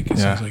a headache as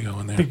soon as I go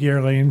in there. Big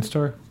Air Lane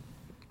store.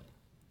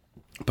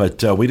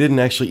 But we didn't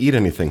actually eat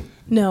anything.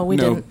 No, we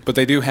didn't. But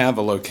they do have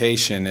a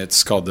location.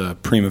 It's called the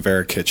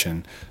Primavera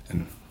Kitchen,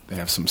 and they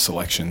have some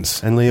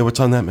selections. And Leah, what's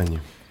on that menu?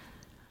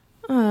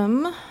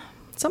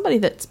 Somebody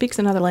that speaks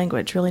another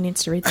language really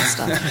needs to read this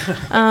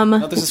stuff.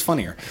 No, this is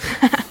funnier.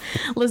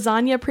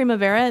 Lasagna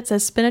Primavera. It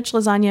says spinach,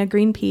 lasagna,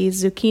 green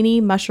peas,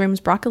 zucchini,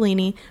 mushrooms,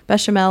 broccolini,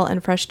 bechamel,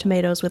 and fresh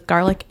tomatoes with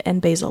garlic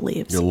and basil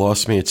leaves. You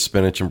lost me at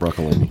spinach and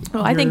broccolini.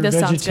 Oh, I think this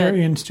sounds good.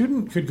 Vegetarian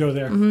student could go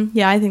there.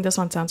 Yeah, I think this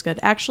one sounds good.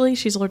 Actually,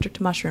 she's allergic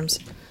to mushrooms,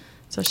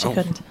 so she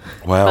couldn't.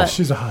 Wow. But-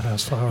 She's a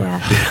hothouse flower.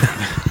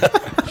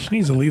 Yeah. She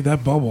needs to leave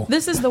that bubble.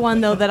 This is the one,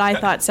 though, that I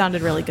thought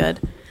sounded really good.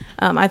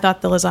 I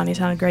thought the lasagna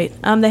sounded great.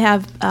 They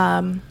have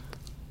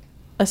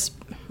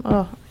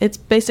it's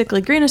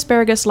basically green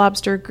asparagus,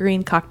 lobster,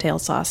 green cocktail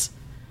sauce.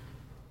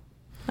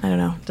 I don't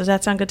know. Does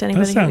that sound good to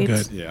anybody? Does sound who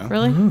eats? good. Yeah.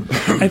 Really?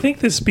 I think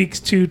this speaks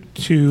to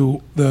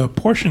the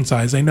portion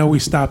size. I know we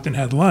stopped and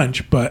had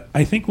lunch, but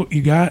I think what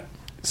you got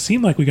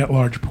seemed like we got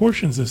large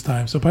portions this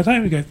time. So by the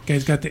time you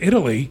guys got to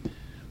Italy,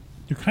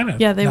 you're kind of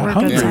Yeah, they not were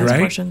hungry, good size right?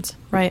 portions.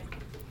 Right.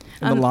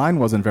 And the line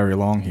wasn't very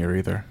long here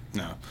either.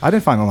 No. I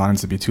didn't find the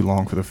lines to be too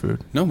long for the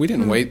food. No, we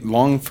didn't wait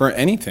long for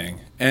anything.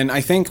 And I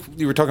think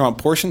you were talking about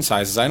portion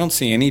sizes. I don't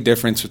see any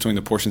difference between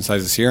the portion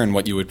sizes here and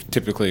what you would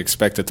typically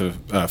expect at the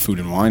Food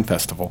and Wine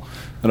Festival.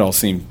 It all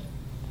seemed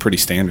pretty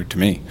standard to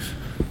me.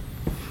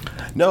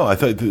 No, I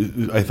thought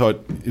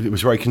it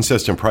was very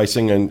consistent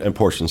pricing and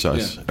portion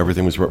size. Yeah.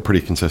 Everything was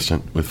pretty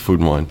consistent with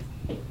food and wine.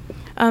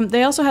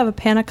 They also have a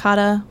panna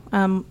cotta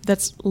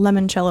that's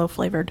limoncello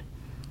flavored.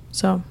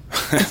 So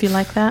if you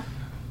like that,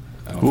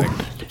 I don't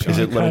think. Is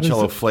it Panna cotta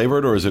limoncello is-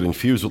 flavored or is it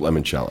infused with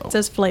limoncello? it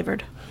says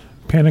flavored.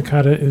 Panna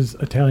cotta is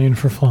Italian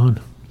for flan.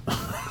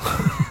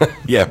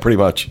 Yeah, pretty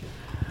much.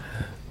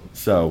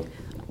 So,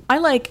 I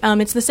like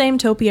it's the same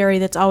topiary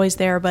that's always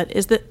there, but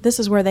this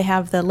is where they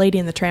have the Lady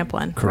and the Tramp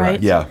one,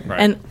 right? yeah. Right.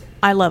 And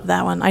I love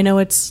that one. I know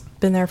it's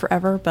been there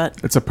forever,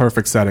 but It's a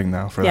perfect setting,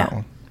 though, for yeah, that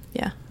one.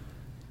 yeah.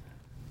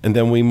 And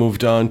then we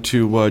moved on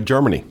to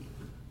Germany.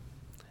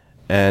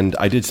 And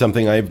I did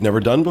something I've never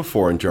done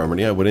before in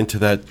Germany. I went into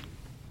that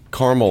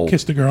caramel.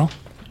 Kissed a girl.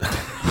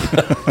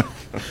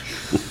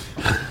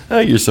 Oh,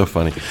 you're so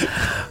funny.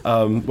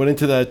 Went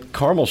into that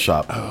caramel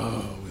shop.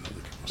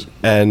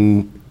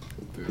 And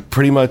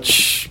pretty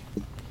much,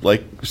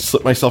 like,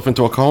 slipped myself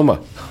into a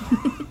coma.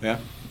 Yeah.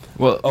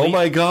 Well, Oh,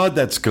 my God,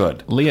 that's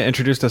good. Leah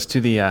introduced us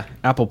to the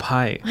apple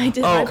pie. I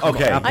did. Oh,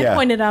 okay, I yeah.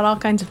 pointed out all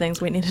kinds of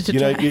things we needed to You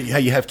know try. how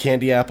you have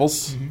candy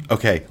apples?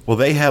 Okay. Well,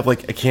 they have,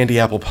 like, a candy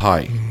apple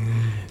pie.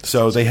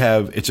 So they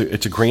have, it's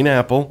a green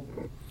apple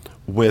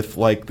with,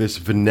 like, this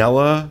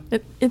vanilla.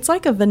 It's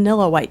like a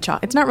vanilla white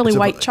chocolate. It's not really It's a-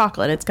 white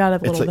chocolate. It's got a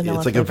little vanilla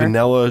It's like flavor. a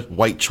vanilla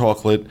white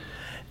chocolate,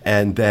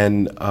 and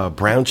then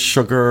brown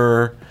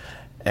sugar,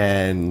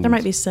 and There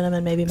might be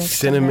cinnamon maybe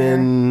mixed in there.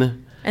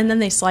 cinnamon. And then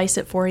they slice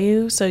it for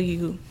you so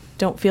you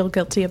don't feel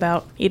guilty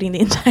about eating the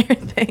entire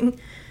thing.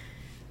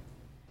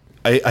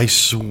 I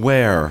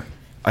swear,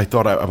 I'm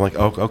like,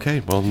 oh,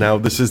 okay. Well, now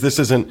this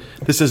isn't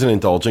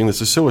indulging.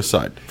 This is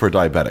suicide for a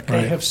diabetic.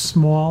 They have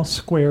small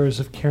squares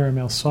of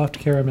caramel, soft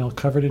caramel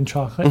covered in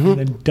chocolate and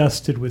then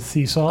dusted with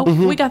sea salt.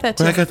 Oh, we got that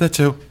too. I got that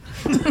too.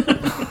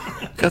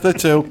 Got that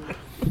too.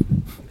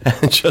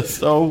 And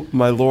just, oh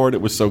my Lord, it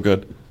was so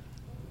good.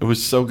 It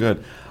was so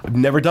good. I've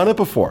never done it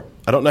before.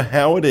 I don't know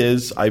how it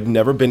is. I've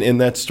never been in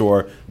that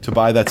store to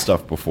buy that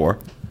stuff before.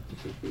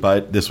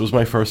 But this was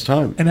my first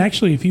time. And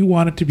actually, if you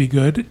want it to be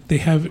good, they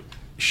have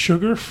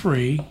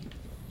sugar-free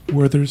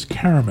Werther's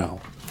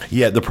caramel.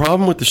 Yeah, the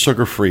problem with the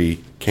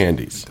sugar-free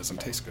candies. Doesn't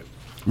taste good.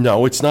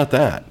 No, it's not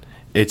that.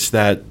 It's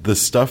that the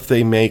stuff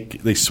they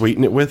make, they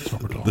sweeten it with,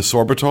 the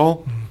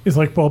sorbitol. It's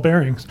like ball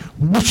bearings.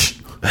 Whoosh!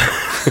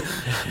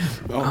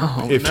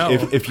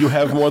 If you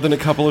have more than a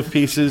couple of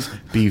pieces,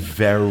 be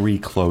very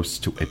close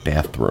to a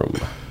bathroom.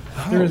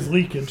 There is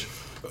leakage.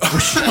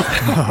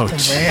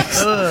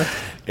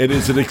 It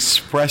is an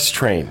express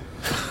train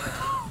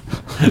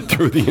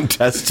through the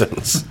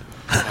intestines.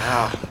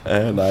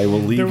 And I will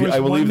leave. There was We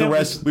one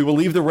that will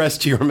leave the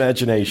rest to your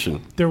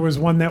imagination. There was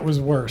one that was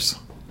worse.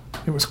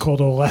 It was called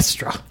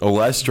Olestra.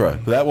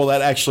 Olestra.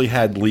 That actually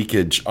had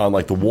leakage on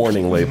like the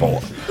warning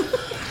label.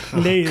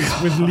 Lays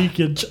with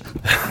leakage.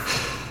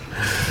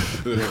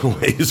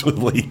 Lays with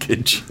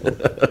leakage.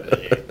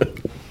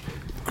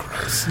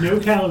 No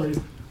calories.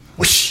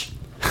 Whoosh.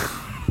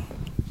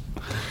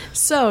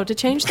 So, to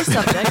change the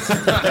subject,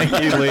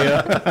 Thank you,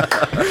 Leah.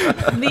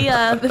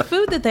 the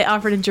food that they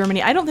offered in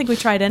Germany, I don't think we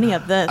tried any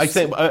of this.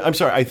 I'm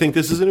sorry. I think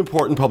this is an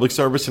important public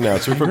service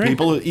announcement for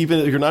people, even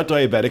if you're not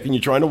diabetic and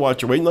you're trying to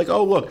watch your weight and like,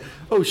 oh, look,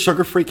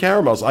 sugar-free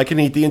caramels. I can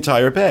eat the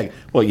entire bag.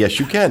 Well, yes,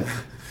 you can.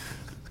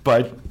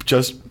 But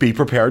just be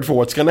prepared for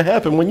what's going to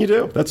happen when you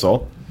do. That's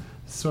all.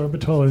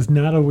 Sorbitol is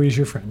not always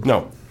your friend.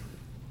 No.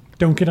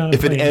 Don't get on a If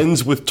plane. it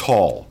ends with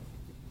tall,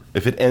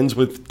 if it ends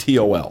with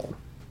TOL,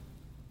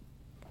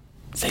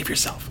 save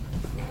yourself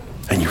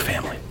and your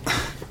family.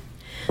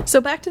 So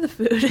back to the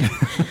food.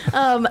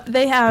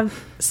 They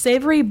have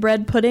savory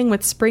bread pudding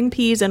with spring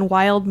peas and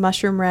wild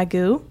mushroom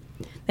ragu.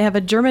 They have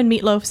a German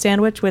meatloaf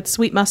sandwich with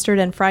sweet mustard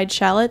and fried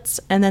shallots.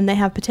 And then they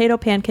have potato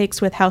pancakes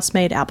with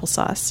house-made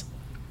applesauce.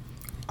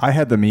 I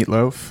had the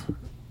meatloaf.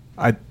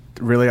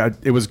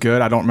 It was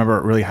good. I don't remember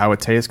really how it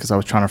tastes because I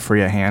was trying to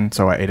free a hand,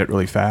 so I ate it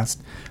really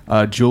fast.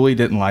 Julie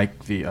didn't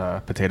like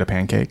the potato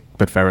pancake,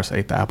 but Ferris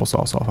ate the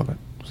applesauce off of it.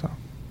 So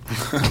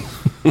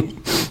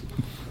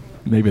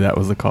maybe that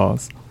was the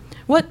cause.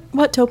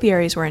 What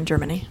topiaries were in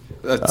Germany?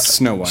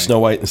 Snow White. Snow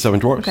White and the Seven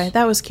Dwarfs. Okay,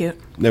 that was cute.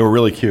 They were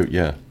really cute,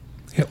 yeah.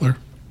 Hitler.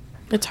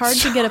 It's hard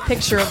to get a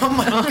picture of.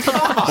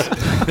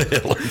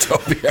 Hitler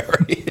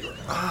topiary.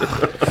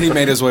 He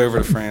made his way over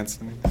to France.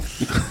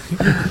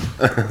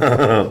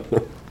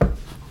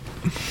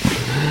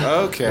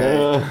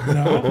 Okay.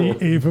 Not the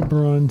Ava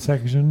Braun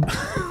section.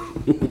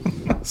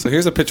 So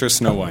here's a picture of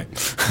Snow White.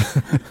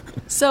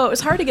 So it was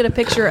hard to get a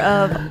picture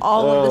of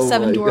all of the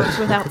Seven Dwarfs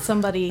without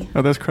somebody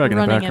Oh, there's Craig in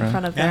the running background. in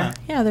front of them.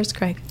 Yeah, there's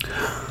Craig.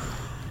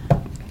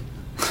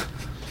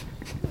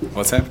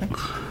 What's happening?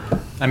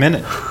 I'm in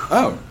it.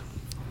 Oh,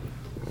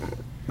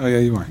 yeah,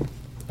 you are.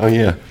 Oh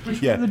yeah,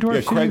 the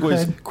dwarfs Craig you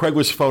was said? Craig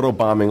was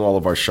photobombing all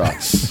of our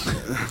shots,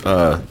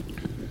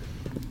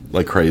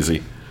 like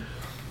crazy.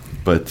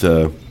 But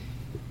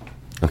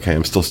okay,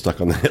 I'm still stuck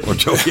on the Hitler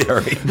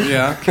topiary.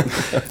 Yeah.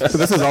 So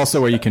this is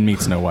also where you can meet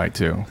Snow White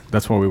too.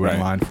 That's what we were in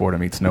Right. line for, to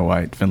meet Snow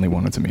White. Finley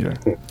wanted to meet her.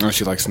 Oh,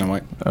 she likes Snow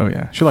White. Oh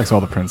yeah, she likes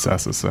all the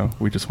princesses. So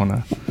we just want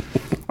to.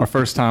 Our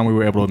first time we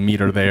were able to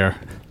meet her there.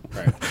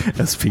 Right.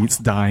 As Pete's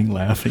dying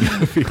laughing.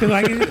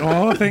 Like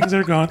all the things that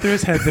are going through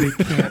his head that he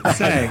can't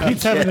say.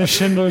 He's having a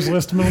Schindler's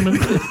List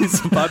moment.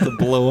 He's about to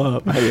blow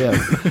up. Yeah.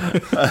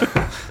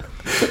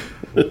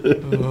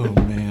 Oh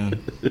man.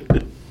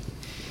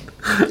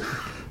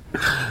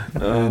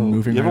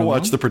 Moving You ever right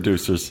watch along? The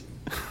Producers?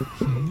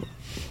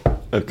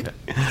 Okay.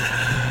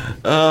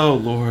 Oh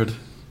Lord,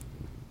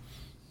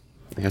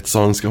 I got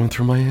songs going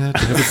through my head. I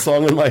have a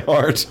song in my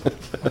heart.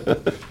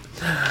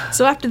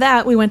 So after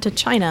that, we went to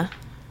China.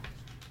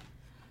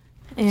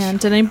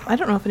 And I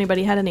don't know if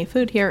anybody had any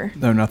food here.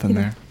 No, nothing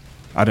there.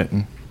 I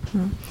didn't.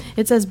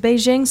 It says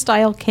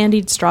Beijing-style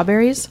candied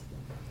strawberries.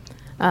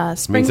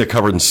 It means they're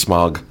covered in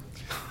smog.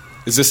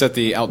 Is this at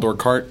the outdoor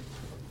cart?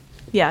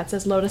 Yeah, it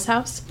says Lotus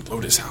House.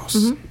 Lotus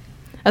House.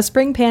 A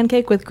spring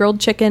pancake with grilled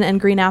chicken and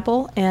green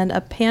apple, and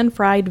a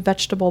pan-fried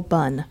vegetable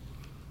bun.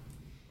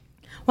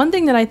 One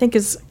thing that I think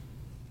is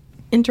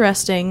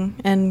interesting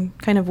and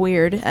kind of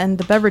weird, and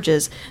the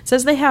beverages, it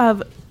says they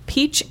have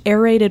peach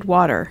aerated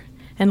water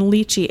and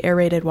lychee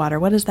aerated water.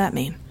 What does that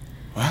mean?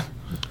 What?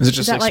 Is it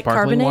just that like like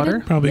sparkling carbonated?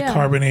 water? Probably Yeah.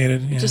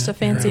 carbonated. Yeah, Just a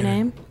fancy aerated.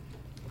 name?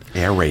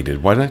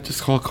 Aerated. Why not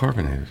just call it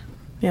carbonated?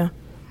 Yeah.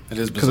 It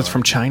is Because it's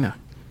from China.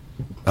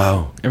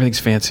 Oh, Everything's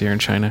fancier in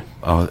China.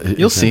 You'll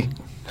You'll see.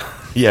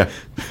 Yeah,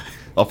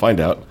 I'll find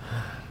out.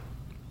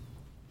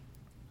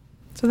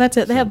 So that's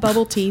it. They have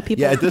bubble tea.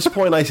 People. Yeah, at this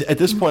point,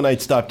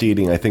 I'd stopped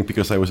eating. I think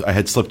because I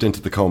had slipped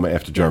into the coma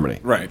after Germany.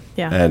 Right.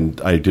 Yeah. And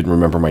I didn't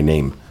remember my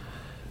name,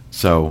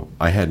 so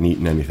I hadn't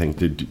eaten anything.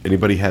 Did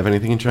anybody have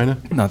anything in China?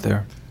 Not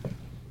there.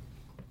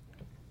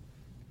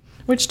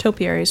 Which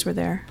topiaries were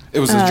there? It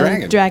was the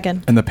dragon.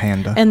 Dragon. And the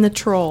panda. And the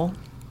troll.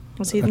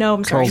 Was he? No,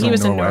 I'm sorry. Troll's He in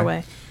was in Norway.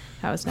 Norway.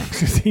 That was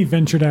next. He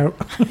ventured out.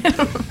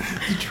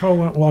 The troll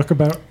went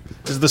walkabout.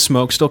 Does the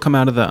smoke still come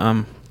out of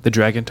the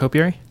dragon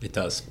topiary? It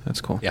does.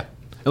 That's cool. Yeah.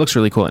 It looks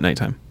really cool at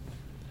nighttime.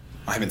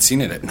 I haven't seen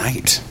it at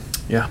night.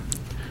 Yeah.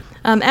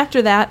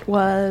 After that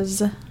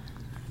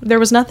there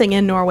was nothing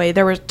in Norway.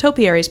 There were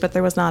topiaries, but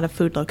there was not a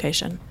food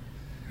location.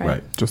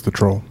 Right. Just the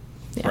troll.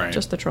 Yeah, Right.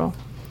 just the troll.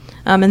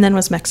 And then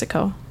was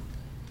Mexico.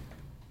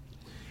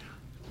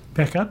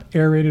 Back up.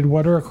 Aerated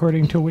water,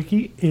 according to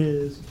Wiki,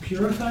 is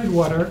purified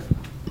water,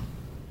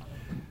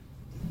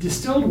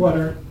 distilled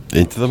water,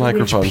 Into the to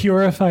microphone. which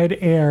purified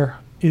air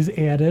is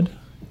added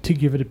to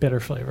give it a better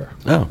flavor.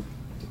 Oh,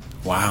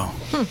 Wow.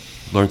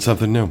 learned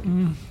something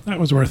new. That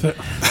was worth it.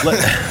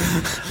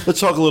 Let's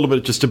talk a little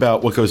bit just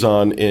about what goes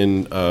on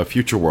in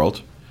Future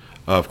World.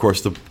 Of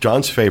course,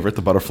 John's favorite,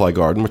 the Butterfly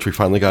Garden, which we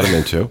finally got him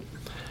into.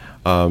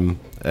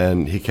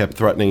 and he kept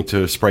threatening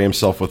to spray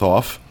himself with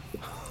off.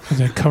 I was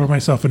going to cover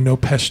myself in no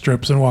pest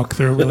strips and walk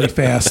through really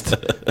fast,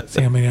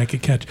 see how many I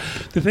could catch.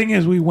 The thing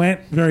is, we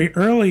went very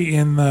early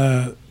in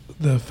the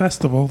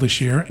festival this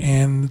year,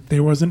 and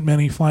there wasn't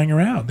many flying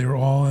around. They were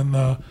all in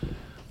the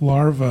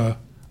larva,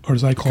 or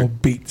as I call,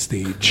 bait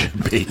stage.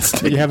 Bait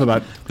stage. You have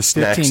about The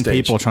snack 15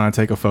 stage. people trying to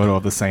take a photo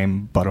of the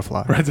same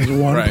butterfly. Right, there's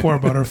one Right. poor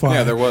butterfly.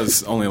 Yeah, there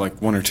was only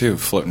like one or two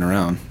floating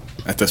around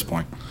at this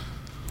point.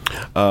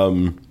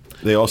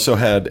 They also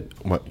had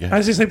what? I Yeah.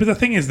 was just saying, but the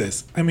thing is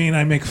this. I mean,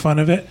 I make fun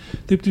of it.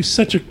 They do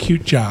such a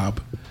cute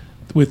job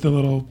with the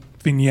little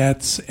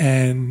vignettes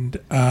and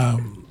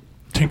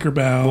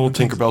Tinkerbell. Little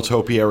Tinkerbell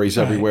topiaries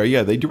everywhere.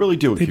 Yeah, they really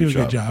do a They cute do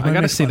a good job. I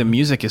gotta make say, fun the of it.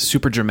 music is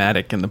super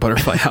dramatic in the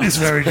Butterfly House. It's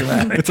very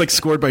dramatic. It's like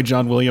scored by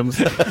John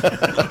Williams.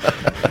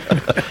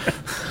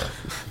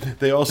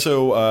 They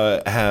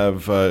also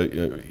have,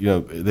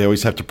 they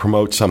always have to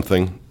promote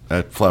something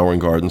at Flower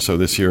and Garden. So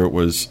this year it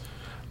was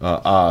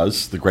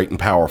Oz, the Great and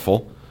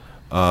Powerful.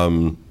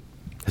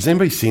 Has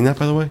anybody seen that,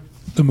 by the way?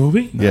 The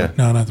movie? Yeah.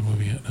 No, not the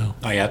movie yet. No.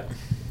 Not yet.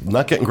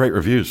 Not getting great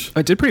reviews.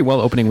 It did pretty well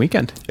opening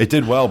weekend. It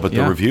did well, but the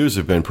Yeah. reviews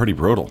have been pretty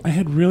brutal. I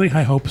had really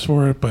high hopes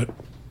for it, but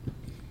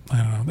I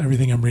don't know.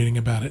 Everything I'm reading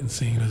about it and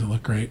seeing doesn't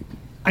look great.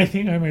 I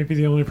think I might be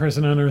the only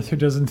person on earth who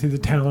doesn't see the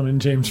talent in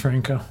James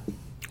Franco.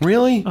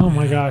 Really? Oh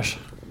my gosh.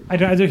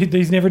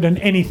 He's never done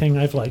anything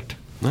I've liked.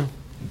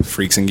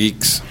 Freaks and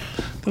geeks.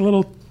 The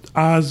little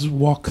Oz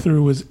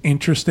walkthrough was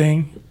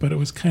interesting, but it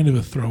was kind of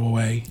a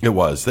throwaway. It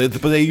was.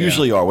 But they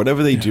usually are.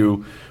 Whatever they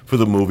do for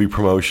the movie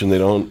promotion, they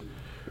don't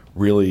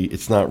really,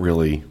 it's not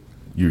really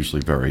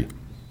usually very.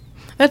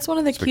 That's one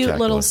of the cute Spectacular.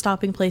 little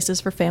stopping places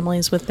for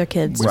families with their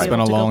kids. We to be spent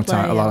able a to go long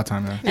time, play, a lot yeah. of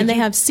time there. And they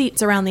have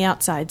seats around the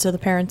outside so the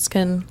parents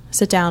can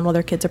sit down while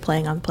their kids are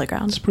playing on the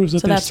playground. This proves that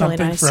so there's that's really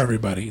something nice. for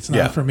everybody. It's not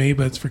Yeah. for me,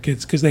 but it's for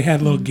kids because they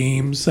had little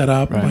games set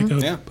up, like a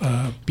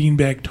Yeah.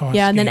 beanbag toss.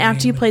 Yeah, and then game.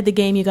 after you played the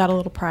game, you got a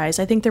little prize.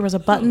 I think there was a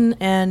button,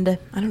 and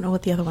I don't know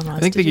what the other one was. I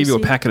think they Did gave you a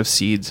see? packet of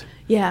seeds,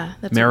 Yeah,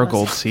 that's what it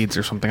marigold was. seeds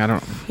or something. I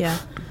don't. Yeah,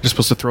 You're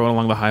supposed to throw it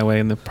along the highway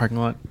in the parking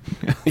lot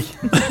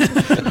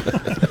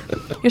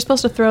you're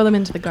supposed to throw them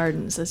into the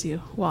gardens as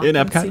you walk in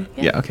and Epcot. see.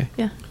 Yeah. Okay.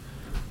 Yeah.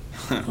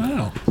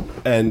 Wow.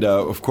 And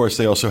of course,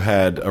 they also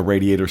had a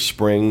Radiator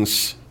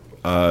Springs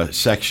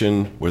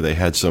section where they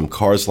had some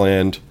Cars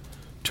Land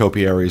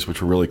topiaries,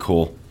 which were really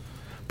cool.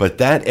 But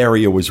that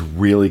area was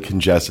really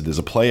congested. There's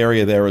a play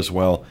area there as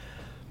well.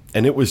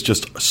 And it was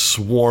just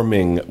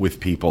swarming with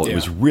people. It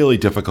was really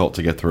difficult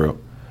to get through.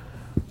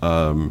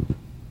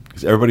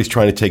 Because everybody's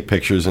trying to take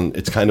pictures, and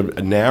it's kind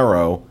of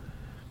narrow.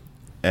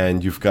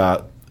 And you've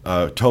got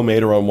Tow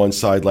Mater on one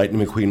side,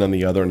 Lightning McQueen on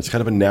the other, and it's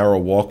kind of a narrow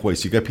walkway.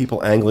 So you got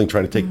people angling,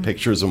 trying to take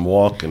pictures and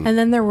walk. And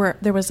then there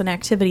was an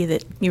activity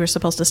that you were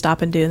supposed to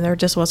stop and do, and there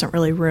just wasn't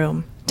really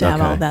room to have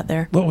all Okay. of that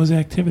there. What was the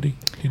activity?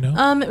 Do you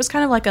know? It was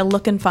kind of like a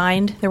look and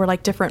find. There were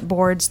like different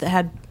boards that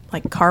had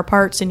like car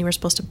parts, and you were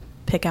supposed to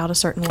pick out a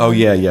certain one. Oh,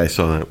 yeah, I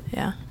saw that.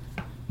 Yeah.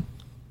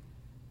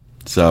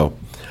 So,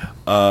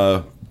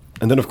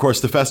 and then, of course,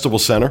 the Festival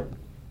Center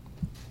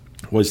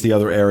was the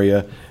other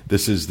area.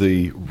 This is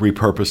the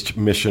repurposed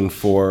mission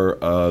for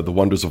the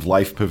Wonders of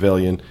Life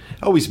Pavilion.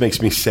 It always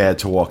makes me sad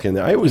to walk in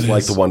there. I always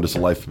like the Wonders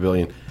of Life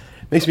Pavilion.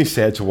 It makes me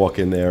sad to walk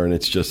in there, and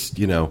it's just,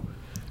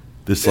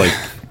 this like,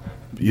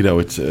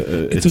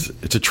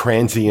 it's a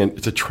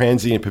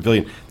transient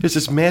pavilion. There's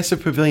this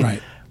massive pavilion.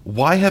 Right.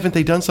 Why haven't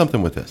they done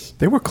something with this?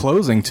 They were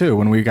closing too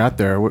when we got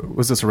there.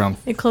 Was this around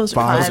It closed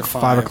at 5.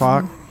 5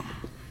 o'clock?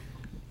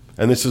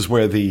 And this is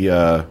where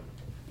the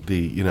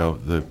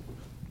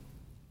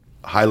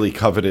highly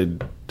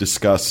coveted,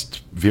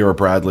 discussed Vera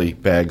Bradley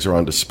bags are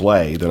on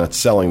display. They're not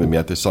selling them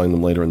yet. They're selling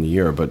them later in the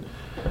year, but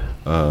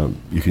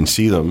you can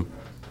see them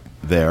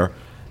there.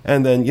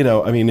 And then,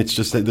 it's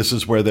just that this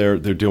is where they're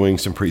doing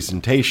some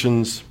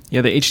presentations.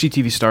 Yeah, the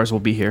HGTV stars will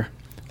be here.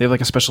 They have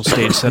like a special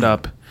stage set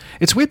up.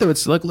 It's weird though.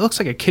 It's like looks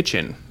like a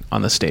kitchen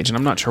on the stage, and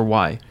I'm not sure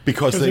why.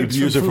 Because they it's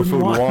use for it for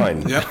food and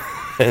wine. Yep.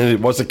 And it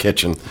was a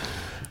kitchen.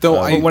 Though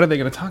But what are they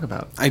going to talk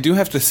about? I do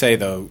have to say,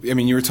 though,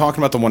 you were talking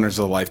about the Wonders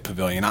of Life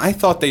Pavilion. I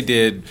thought they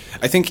did,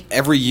 I think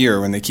every year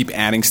when they keep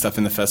adding stuff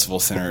in the Festival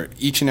Center,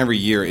 each and every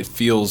year it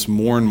feels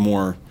more and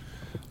more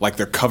like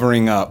they're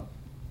covering up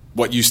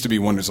what used to be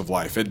Wonders of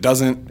Life. It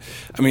doesn't,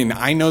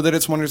 I know that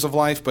it's Wonders of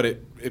Life, but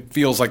it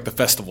feels like the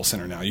Festival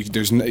Center now.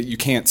 You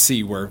can't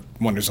see where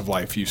Wonders of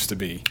Life used to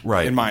be,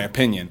 Right. in my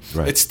opinion.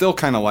 Right. It's still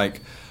kind of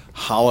like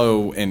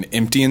hollow and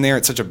empty in there.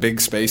 It's such a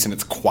big space, and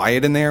it's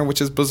quiet in there,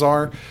 which is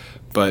bizarre,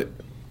 but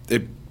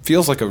it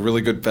feels like a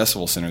really good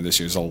festival center this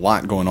year. There's a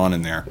lot going on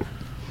in there.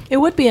 It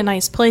would be a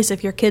nice place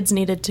if your kids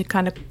needed to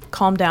kind of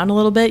calm down a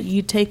little bit.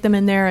 You take them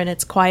in there and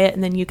it's quiet,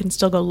 and then you can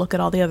still go look at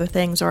all the other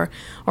things or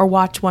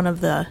watch one of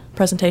the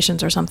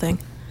presentations or something.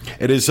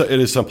 It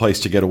is some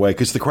place to get away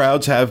because the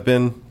crowds have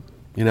been,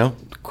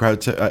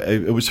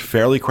 it was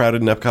fairly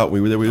crowded in Epcot. We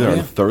were there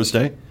on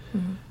Thursday,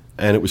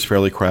 and it was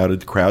fairly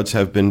crowded. The crowds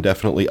have been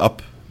definitely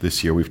up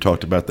this year. We've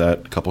talked about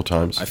that a couple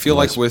times. I feel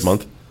like with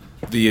month.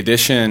 the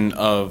addition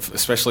of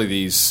especially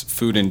these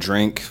food and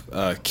drink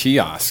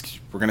kiosks,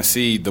 we're going to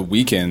see the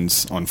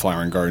weekends on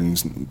Flower and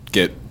Gardens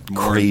get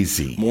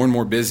crazy, more and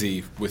more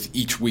busy with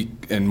each week,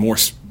 and more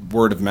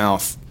word of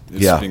mouth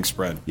is being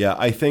spread. Yeah,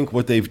 I think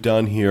what they've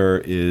done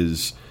here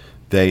is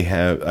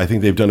I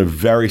think they've done a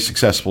very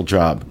successful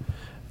job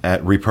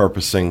at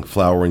repurposing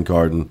Flower and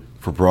Garden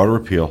for broader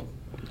appeal,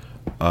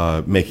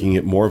 making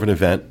it more of an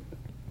event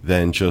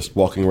than just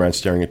walking around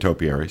staring at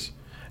topiaries.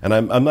 And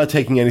I'm not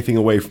taking anything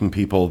away from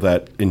people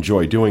that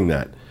enjoy doing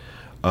that.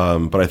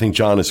 But I think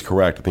John is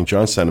correct. I think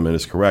John's sentiment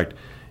is correct.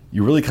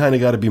 You really kind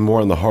of got to be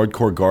more on the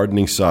hardcore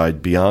gardening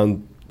side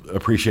beyond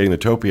appreciating the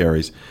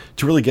topiaries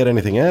to really get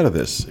anything out of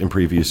this in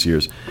previous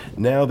years.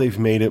 Now they've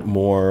made it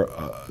more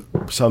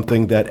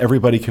something that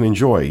everybody can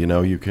enjoy.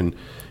 You can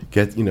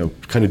get,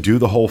 kind of do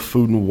the whole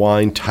food and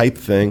wine type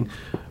thing,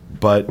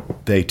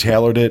 but they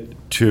tailored it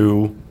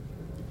to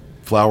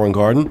Flower and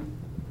Garden.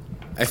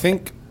 I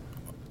think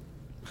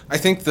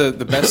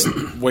the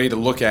best way to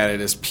look at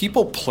it is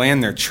people plan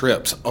their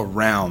trips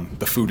around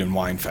the Food and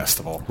Wine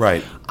Festival.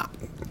 Right.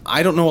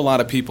 I don't know a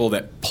lot of people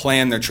that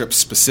plan their trips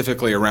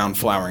specifically around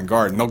Flower and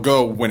Garden. They'll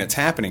go when it's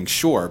happening,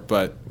 sure,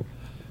 but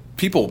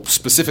people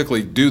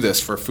specifically do this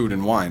for food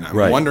and wine.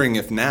 I'm wondering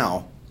if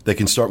now they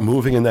can start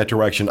moving in that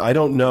direction. I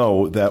don't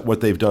know that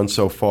what they've done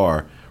so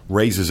far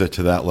raises it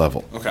to that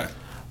level. Okay.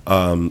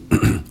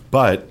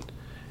 But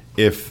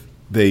if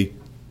they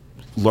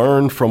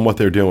learn from what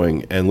they're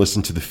doing and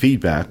listen to the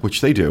feedback,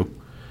 which they do,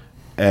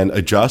 and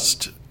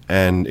adjust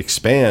and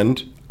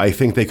expand, I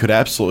think they could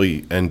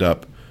absolutely end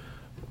up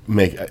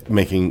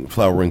making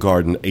Flower and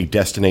Garden a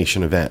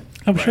destination event.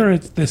 I'm sure I'm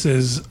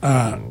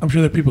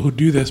sure there are people who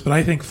do this, but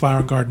I think Flower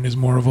and Garden is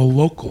more of a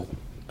local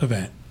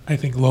event. I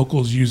think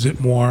locals use it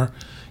more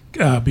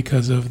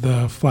because of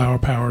the Flower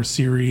Power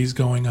series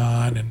going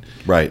on,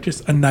 and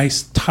just a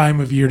nice time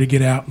of year to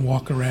get out and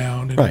walk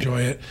around and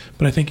enjoy it.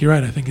 But I think you're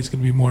right. I think it's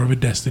going to be more of a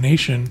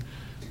destination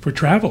for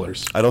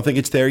travelers. I don't think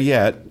it's there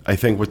yet. I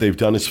think what they've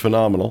done is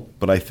phenomenal,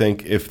 but I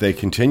think if they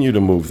continue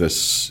to move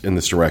this in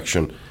this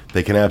direction,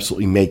 they can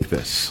absolutely make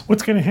this.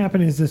 What's going to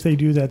happen is if they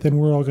do that, then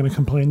we're all going to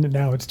complain that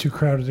now it's too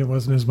crowded. It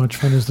wasn't as much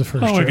fun as the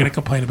first year. We're going to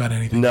complain about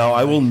anything. No,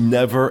 I will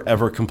never,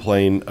 ever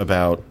complain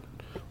about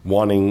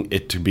wanting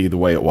it to be the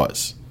way it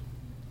was.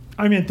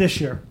 I meant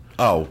this year.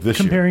 Oh, this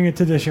year. Comparing it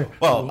to this year.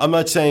 Well, I'm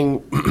not saying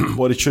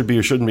what it should be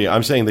or shouldn't be.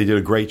 I'm saying they did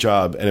a great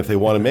job, and if they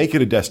want to make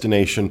it a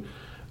destination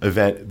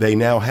event, they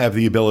now have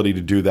the ability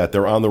to do that.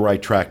 They're on the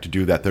right track to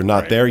do that. They're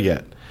not there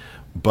yet.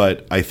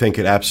 But I think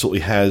it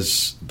absolutely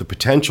has the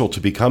potential to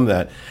become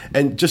that.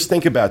 And just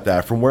think about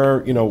that. From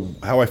where,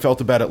 how I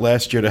felt about it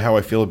last year to how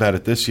I feel about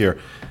it this year,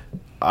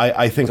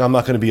 I think I'm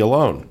not going to be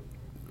alone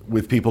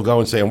with people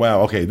going and saying,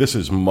 wow, okay, this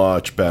is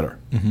much better.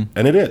 Mm-hmm.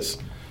 And it is.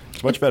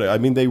 It's much better. I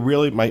mean, they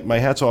really, my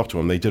hat's off to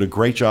them. They did a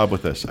great job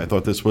with this. I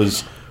thought this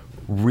was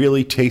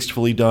really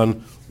tastefully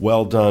done,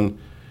 well done.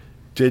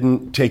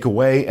 Didn't take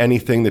away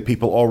anything that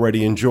people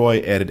already enjoy,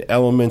 added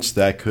elements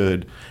that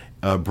could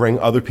bring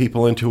other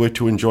people into it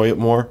to enjoy it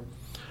more,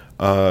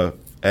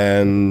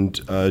 and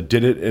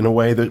did it in a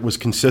way that was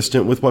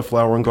consistent with what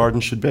Flower and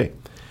Garden should be.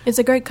 It's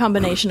a great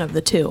combination of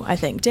the two, I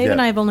think. Dave and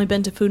I have only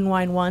been to Food and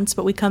Wine once,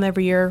 but we come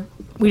every year.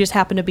 We just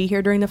happen to be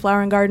here during the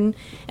Flower and Garden,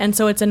 and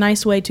so it's a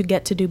nice way to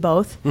get to do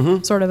both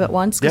sort of at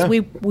once, because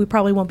we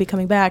probably won't be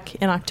coming back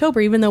in October,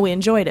 even though we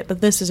enjoyed it,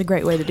 but this is a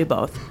great way to do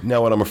both.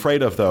 Now, what I'm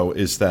afraid of, though,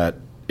 is that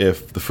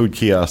if the food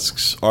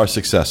kiosks are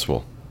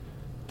successful,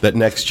 that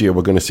next year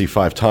we're going to see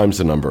 5 times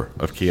the number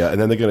of kiosks, and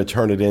then they're going to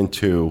turn it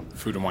into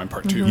Food and Wine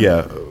Part 2.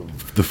 Yeah,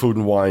 the Food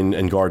and Wine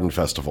and Garden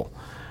Festival.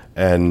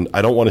 And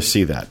I don't want to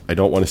see that. I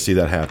don't want to see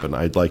that happen.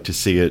 I'd like to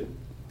see it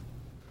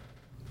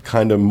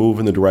kind of move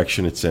in the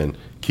direction it's in.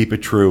 Keep it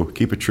true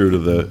to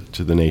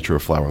the nature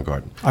of Flower and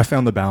Garden. I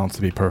found the balance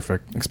to be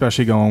perfect,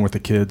 especially going with the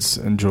kids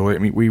and Julie. I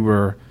mean,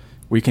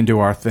 we can do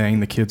our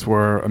thing. The kids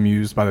were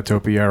amused by the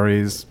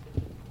topiaries,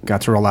 got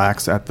to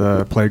relax at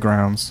the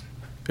playgrounds.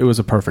 It was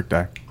a perfect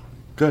day.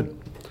 Good.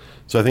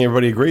 So I think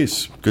everybody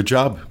agrees. Good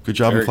job. Good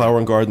job in Flower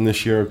and Garden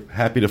this year.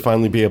 Happy to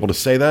finally be able to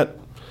say that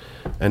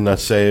and not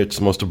say it's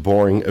the most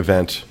boring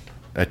event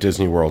at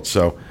Disney World.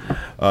 So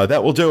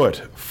that will do it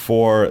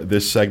for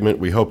this segment.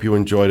 We hope you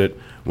enjoyed it.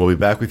 We'll be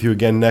back with you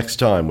again next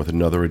time with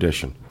another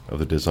edition of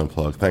the Diz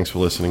Unplugged. Thanks for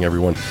listening,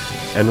 everyone.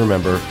 And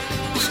remember,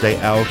 stay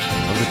out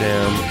of the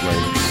damn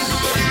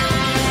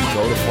lakes.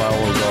 Go to Flower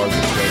and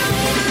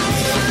Garden.